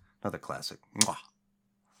course. Another classic. Mwah.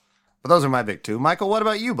 But those are my big two. Michael, what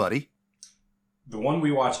about you, buddy? The one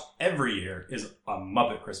we watch every year is A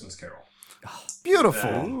Muppet Christmas Carol.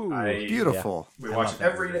 Beautiful. I- Beautiful. We watch it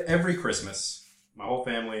every Christmas, my whole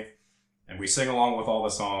family, and we sing along with all the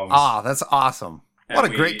songs. Ah, that's awesome. And What a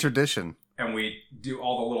we- great tradition. And we do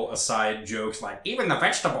all the little aside jokes like, even the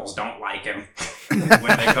vegetables don't like him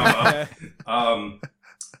when they come up.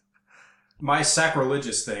 My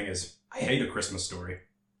sacrilegious thing is, I hate A Christmas Story.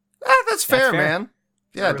 That's fair, fair. man.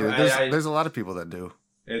 Yeah, I dude. really- There's a lot of people that do.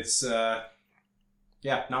 It's, not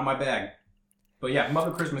my bag. But yeah,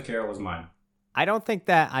 Muppet Christmas Carol is mine. I don't think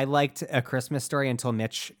that I liked A Christmas Story until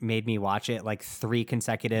Mitch made me watch it like 3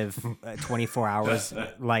 consecutive 24 hours,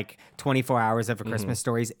 like 24 hours of A Christmas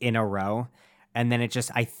Stories in a row. And then it just,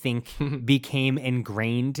 I think, became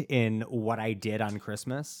ingrained in what I did on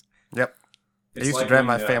Christmas. Yep. It's I used like to drive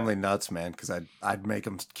when, my family nuts, man, because I'd make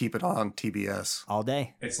them keep it on TBS. All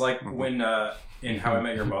day. It's like when, in How I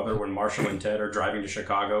Met Your Mother, when Marshall and Ted are driving to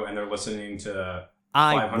Chicago and they're listening to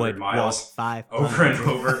I 500 would miles walk 5 over and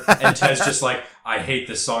over, and Ted's just like, I hate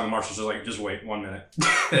this song. And Marshall's just like, just wait 1 minute.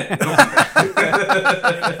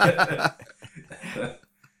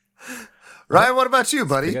 Ryan, what about you,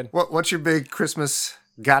 buddy? good. What's your big Christmas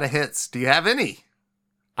gotta hits? Do you have any?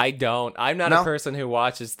 I don't. I'm not No? a person who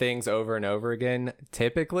watches things over and over again,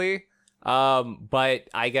 typically. But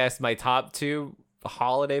I guess my top 2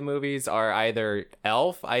 holiday movies are either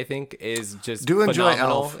Elf, I think, is just Do enjoy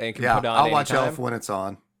phenomenal Elf. and can Yeah, put on I'll watch anytime. Elf when it's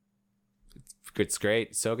on. It's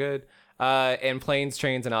great, so good. And Planes,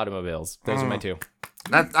 Trains, and Automobiles. Those are my 2.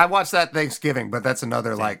 I watched that Thanksgiving, but that's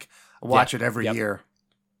another like I watch it every Yep. year.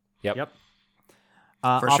 Yep.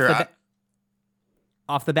 For off sure. The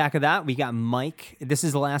off the back of that, we got Mike. This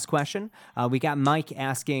is the last question. We got Mike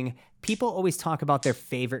asking, people always talk about their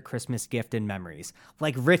favorite Christmas gift and memories,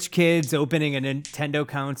 like rich kids opening a Nintendo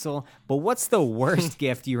console. But what's the worst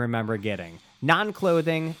gift you remember getting?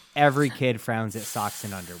 Non-clothing, every kid frowns at socks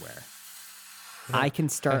and underwear. I can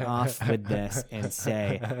start off with this and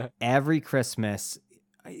say every Christmas,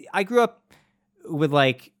 I grew up with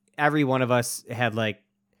like every one of us had like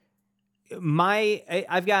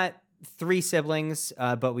I've got 3 siblings,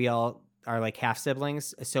 but we all are like half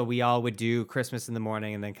siblings. So we all would do Christmas in the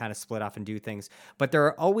morning and then kind of split off and do things. But there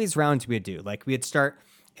are always rounds we would do. Like we'd start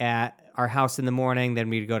at our house in the morning, then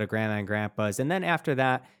we'd go to grandma and grandpa's. And then after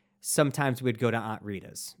that, sometimes we'd go to Aunt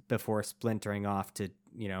Rita's before splintering off to,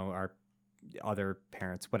 our other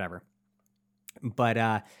parents, whatever.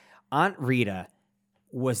 But Aunt Rita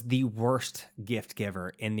was the worst gift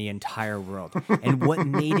giver in the entire world. And what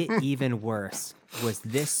made it even worse was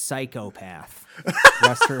this psychopath,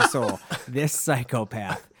 rest her soul, this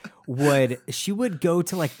psychopath she would go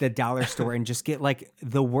to like the dollar store and just get like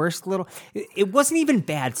the worst little, it wasn't even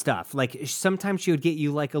bad stuff. Like sometimes she would get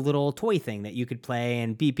you like a little toy thing that you could play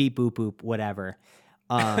and beep, beep, boop, boop, whatever.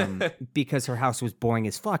 Because her house was boring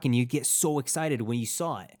as fuck and you'd get so excited when you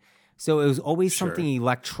saw it. So it was always something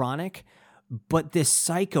electronic, but this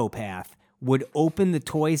psychopath would open the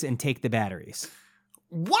toys and take the batteries.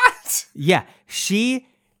 What? Yeah, she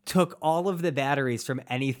took all of the batteries from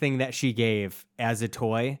anything that she gave as a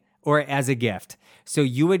toy or as a gift. So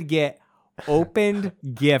you would get opened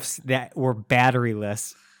gifts that were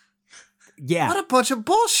batteryless. Yeah. What a bunch of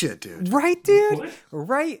bullshit, dude. Right, dude? What?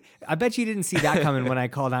 Right? I bet you didn't see that coming when I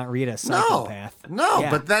called Aunt Rita a psychopath. No,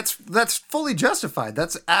 yeah. But that's fully justified.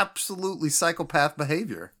 That's absolutely psychopath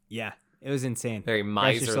behavior. Yeah, it was insane. Very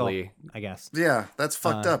miserly. I guess. Yeah, that's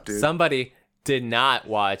fucked up, dude. Somebody did not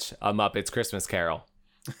watch A Muppet's Christmas Carol.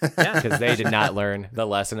 Because they did not learn the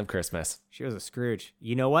lesson of Christmas. She was a Scrooge.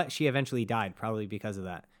 You know what? She eventually died, probably because of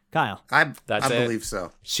that. Kyle. I That's believe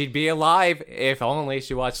so. She'd be alive if only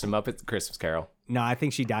she watched A Muppet's Christmas Carol. No, I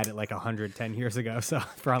think she died at like 110 years ago, so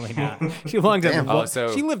probably not. She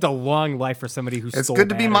lived a long life for somebody who It's stole good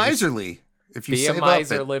to be batteries. miserly. If you Be save a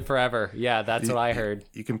miser, up, live forever. Yeah, that's what I heard.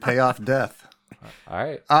 you can pay off death. All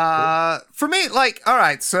right. For me, like, all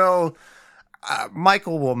right, so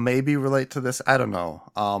Michael will maybe relate to this. I don't know.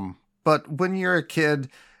 But when you're a kid,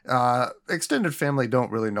 extended family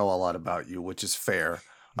don't really know a lot about you, which is fair.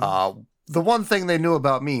 The one thing they knew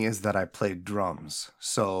about me is that I played drums.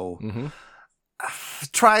 So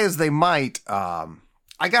try as they might,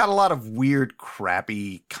 I got a lot of weird,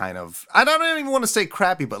 crappy kind of, I don't even want to say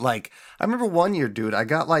crappy, but like, I remember one year, dude, I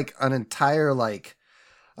got like an entire like,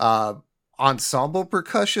 ensemble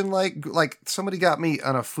percussion, like somebody got me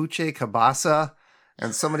an Afuche Kabasa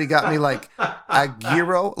and somebody got me like a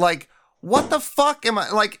gyro. Like, what the fuck am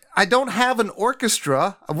I, like, I don't have an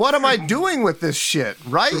orchestra. What am I doing with this shit,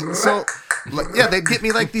 right? So, like, yeah, they'd get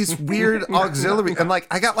me like these weird auxiliary, and like,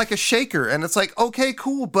 I got like a shaker, and it's like, okay,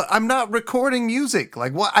 cool, but I'm not recording music.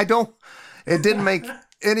 Like, what? It didn't make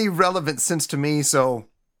any relevant sense to me, so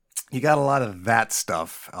you got a lot of that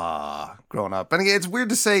stuff growing up. And again, it's weird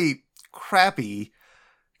to say crappy,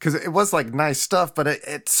 because it was like nice stuff, but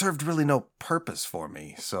it served really no purpose for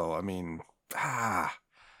me. So, I mean,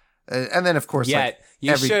 and then, of course, yet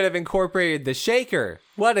you should have incorporated the shaker.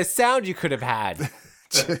 What a sound you could have had.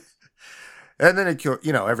 And then,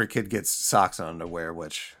 every kid gets socks and underwear,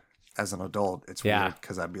 which, as an adult, it's weird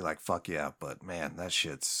because I'd be like, fuck yeah. But, man, that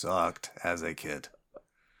shit sucked as a kid.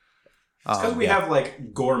 It's because we have,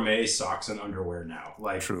 like, gourmet socks and underwear now.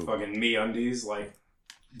 Like, True. Fucking MeUndies. Like,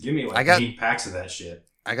 give me, like, 8 packs of that shit.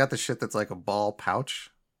 I got the shit that's like a ball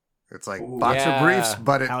pouch. It's like Ooh, boxer briefs,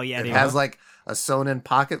 but it dude. has like a sewn-in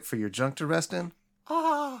pocket for your junk to rest in.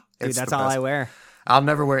 Dude, that's all I wear. I'll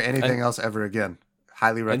never wear anything else ever again.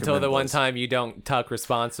 Highly recommend. Until the one boys. time you don't tuck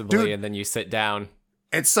responsibly, Dude, and then you sit down.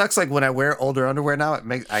 It sucks. Like when I wear older underwear now,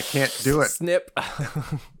 I can't do it. Snip.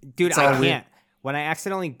 Dude, It's I all can't. weird. When I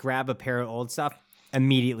accidentally grab a pair of old stuff,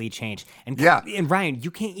 immediately change. And Yeah. and Ryan,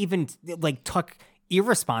 you can't even like tuck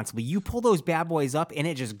irresponsibly. You pull those bad boys up, and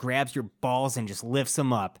it just grabs your balls and just lifts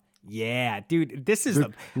them up. Yeah, dude, this is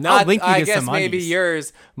I'll Not, link you I to guess some maybe undies.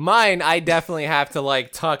 yours. Mine, I definitely have to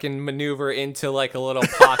like tuck and maneuver into like a little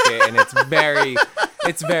pocket, and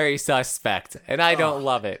it's very suspect, and I don't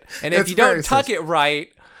love it. And if It's you don't very tuck it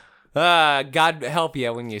right, God help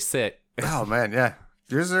you when you sit. Oh man, yeah.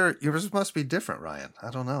 Yours must be different, Ryan.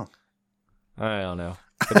 I don't know. I don't know,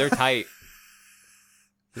 but they're tight.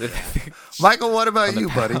 Michael, what about On the you,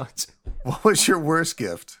 buddy? pouch. What was your worst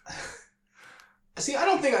gift? See, I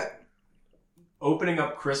don't think opening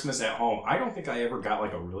up Christmas at home, I don't think I ever got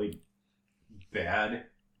like a really bad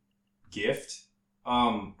gift.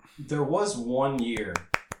 There was one year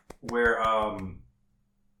where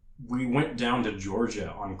we went down to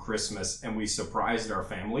Georgia on Christmas and we surprised our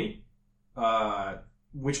family,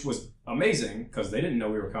 which was amazing because they didn't know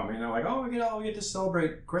we were coming. They're like, "Oh, we get to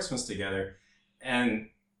celebrate Christmas together," and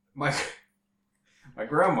my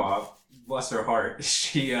grandma, bless her heart,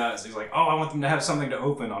 she was like, "Oh, I want them to have something to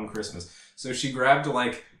open on Christmas." So she grabbed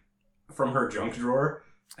like from her junk drawer,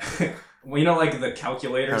 well, you know, like the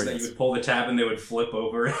calculators that you would pull the tab and they would flip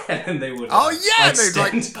over and they would. Oh yeah, they'd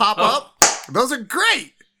like stand pop up. Those are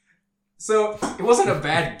great. So it wasn't a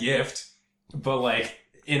bad gift, but like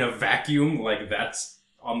in a vacuum, like that's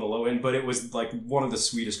on the low end, but it was like one of the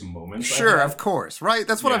sweetest moments. I Sure, had. of course, right?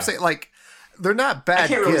 That's what Yeah. I'm saying. Like, they're not bad I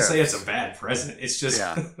can't really gifts. say it's a bad present. It's just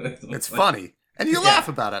Yeah. It's like- funny. And you laugh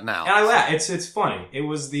about it now. And I laugh. It's funny. It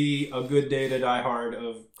was a good day to die hard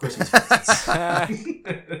of Christmas presents.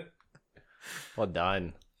 Well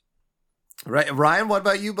done. Right, Ryan, what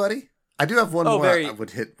about you, buddy? I do have one Oh, more very- I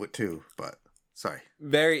would hit with too, but sorry.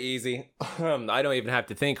 Very easy. I don't even have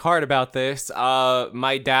to think hard about this.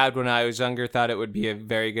 My dad, when I was younger, thought it would be a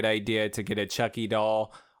very good idea to get a Chucky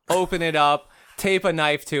doll, open it up, tape a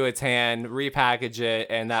knife to its hand, repackage it,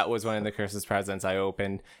 and that was one of the Christmas presents I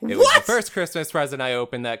opened. It was the first Christmas present I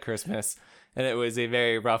opened that Christmas, and it was a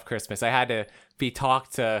very rough Christmas. I had to be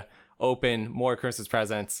talked to open more Christmas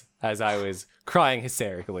presents as I was crying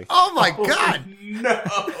hysterically. Oh my god!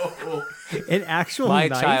 No. An actual My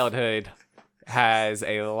knife? childhood has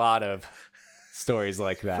a lot of stories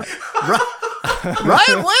like that.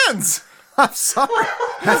 Ryan wins. I'm sorry.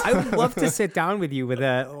 I would love to sit down with you with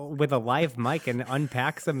a live mic and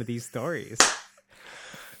unpack some of these stories.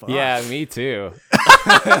 Yeah, me too.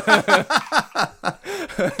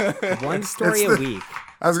 One story It's a week.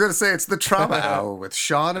 I was going to say it's the trauma hour with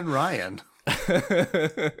Sean and Ryan.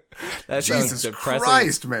 That sounds Jesus depressing.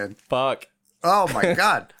 Christ, man. Fuck. Oh my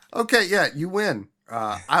god. Okay, yeah, you win.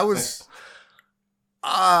 I was.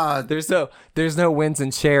 There's no wins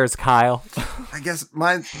and shares, Kyle. I guess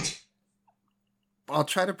mine. I'll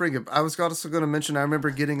try to bring it. I was also going to mention. I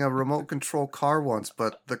remember getting a remote control car once,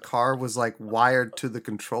 but the car was like wired to the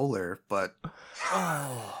controller. But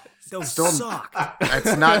Those Still- suck.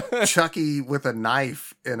 it's not Chucky with a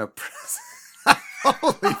knife in a present.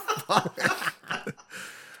 Holy fuck!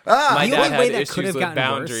 My the dad only way had that could issues have with gotten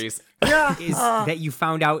boundaries. Is that you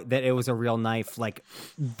found out that it was a real knife, like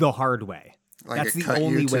the hard way. Like That's it the cut you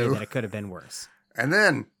only way too. that it could have been worse. And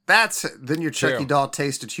then your Chucky True. doll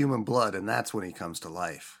tasted human blood, and that's when he comes to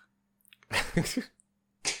life.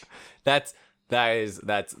 That's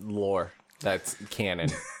lore. That's canon.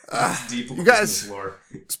 Deep You guys- Christmas lore.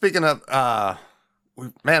 Speaking of,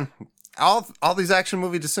 all these action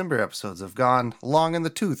movie December episodes have gone long in the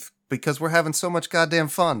tooth because we're having so much goddamn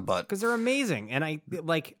fun. But Because they're amazing. And I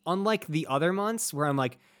like, unlike the other months where I'm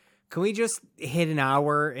like, can we just hit an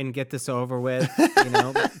hour and get this over with? You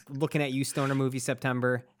know, looking at you, Stoner Movie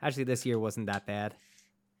September. Actually, this year wasn't that bad.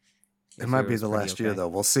 it might be the last year, though.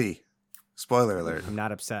 We'll see. Spoiler alert: I'm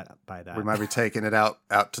not upset by that. we might be taking it out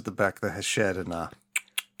to the back of the shed and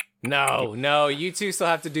No, you two still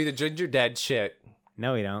have to do the Ginger Dead shit.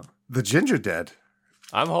 No, we don't. the Ginger Dead.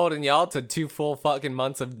 I'm holding y'all to 2 full fucking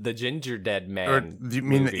months of the Ginger Dead man. Or do you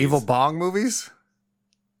mean the movies. Evil Bong movies?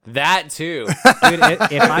 That too. Dude,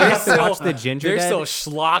 if I have to watch the Ginger There's Dead, still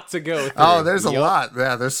schlock to go through. Oh, there's a Yup. lot.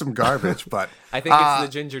 Yeah, there's some garbage, but I think it's the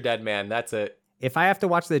Ginger Dead man. That's it. if I have to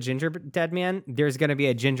watch the Ginger Dead Man, there's gonna be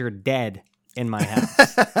a Ginger Dead in my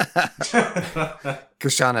house.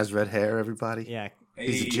 because Sean has red hair. Everybody, Yeah.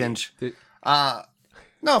 he's a Hey. ginge.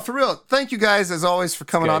 No, for real. Thank you guys as always for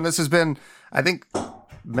coming good. on. This has been, I think,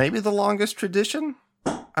 maybe the longest tradition.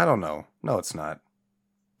 I don't know. No, it's not.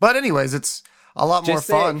 But anyways, it's a lot Just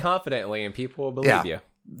say more it fun. confidently, and people will believe you.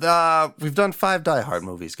 We've done 5 Die Hard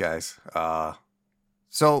movies, guys.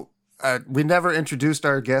 So we never introduced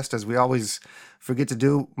our guest, as we always forget to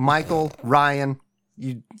do. Michael, Ryan,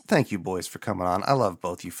 thank you, boys, for coming on. I love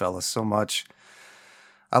both you fellas so much.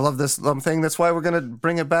 I love this thing. That's why we're gonna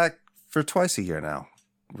bring it back for twice a year now.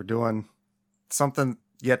 We're doing something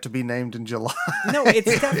yet to be named in July. No, it's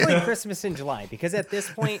definitely Christmas in July because at this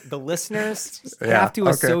point, the listeners Yeah, have to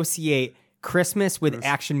okay. associate Christmas with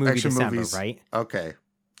action movie Action December, movies. right? Okay,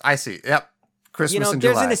 I see. Yep, Christmas You know, in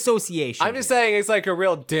there's July. an association. I'm just saying it's like a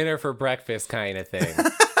real dinner for breakfast kind of thing,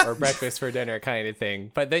 or breakfast for dinner kind of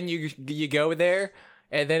thing. But then you go there,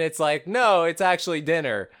 and then it's like, no, it's actually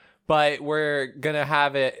dinner, but we're gonna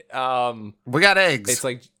have it. We got eggs. It's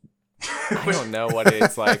like I don't know what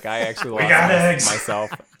it's like. I actually lost got eggs. myself.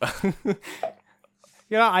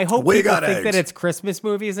 You know, I hope We people got think eggs. that it's Christmas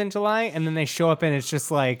movies in July, and then they show up and it's just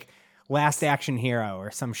like Last Action Hero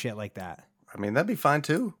or some shit like that. I mean, that'd be fine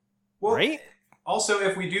too. Well, Right? Also,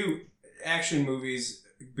 if we do action movies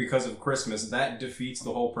because of Christmas, that defeats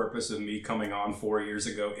the whole purpose of me coming on 4 years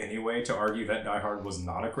ago anyway to argue that Die Hard was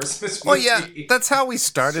not a Christmas Well, movie. yeah, that's how we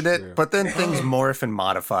started True. it, but then things morph and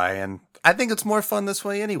modify, and I think it's more fun this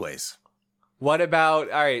way anyways. What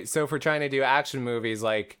about, all right, so if we're trying to do action movies,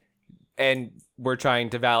 like, and we're trying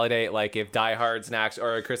to validate, like, if Die Hard's an action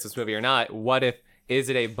or a Christmas movie or not, what if, is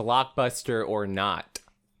it a blockbuster or not?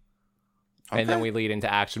 And then Okay. we lead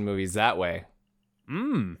into action movies that way.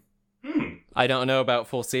 Mmm. I don't know about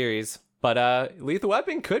full series, but Lethal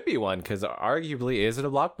Weapon could be one, because arguably, is it a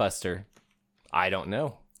blockbuster? I don't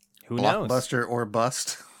know. Who knows? Blockbuster or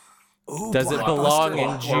bust. Ooh, Does it Blockbuster belong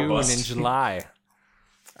or in June bust. and July?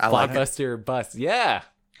 I like it. Blockbuster or bust? Yeah.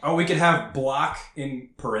 Oh, we could have block in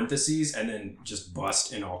parentheses and then just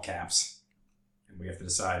bust in all caps. And we have to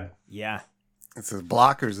decide. Yeah. It's a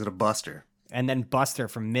block or is it a buster? And then Buster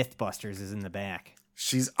from Mythbusters is in the back.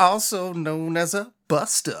 She's also known as a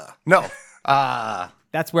buster. No.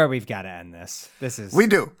 That's where we've got to end this. This is We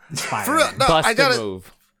do. inspiring. For real, no, Bust I got a it.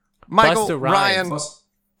 move. Michael, Busta Rhymes. Ryan, Bust.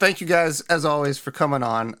 thank you guys as always for coming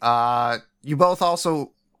on. You both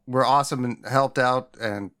also were awesome and helped out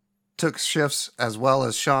and took shifts as well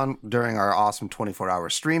as Sean during our awesome 24-hour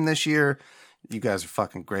stream this year. You guys are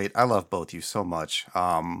fucking great. I love both you so much.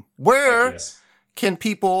 Where Yes. can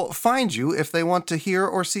people find you if they want to hear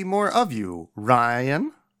or see more of you,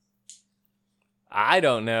 Ryan? I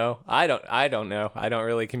don't know. I don't know. I don't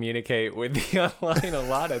really communicate with the online a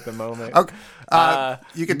lot at the moment. Okay.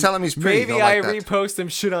 You can tell him he's pretty. Maybe He'll I like that. repost some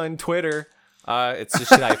shit on Twitter. It's just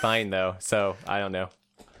shit I find though, so I don't know.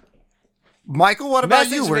 Michael, what about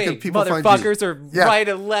Message you? Where me, can people find you? motherfuckers, or Yeah. write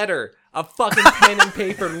a letter, a fucking pen and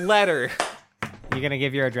paper letter You going to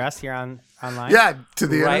give your address here online? Yeah, to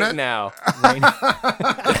the right internet. now.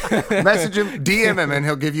 Message him, DM him, and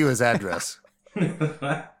he'll give you his address.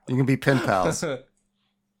 You can be pen pals.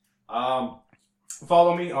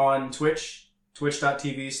 Follow me on Twitch,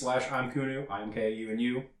 twitch.tv/I'm Kunu, I'm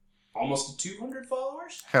KUNU. Almost 200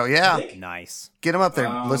 followers. Hell I yeah. think. Nice. Get him up there,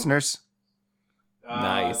 Um, listeners.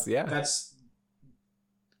 Nice, yeah.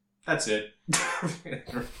 That's it.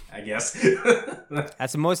 I guess.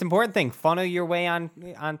 That's the most important thing. Funnel your way on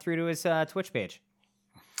through to his Twitch page.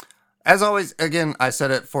 As always, again, I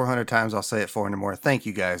said it 400 times. I'll say it 400 more. Thank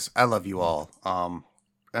you guys. I love you all.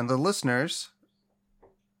 And the listeners.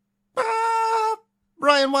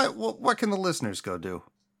 Ryan, what can the listeners go do?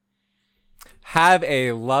 Have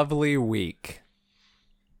a lovely week.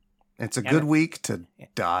 It's a good week to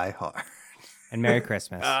die hard. And Merry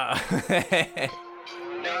Christmas.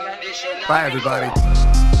 Bye,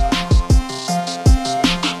 everybody.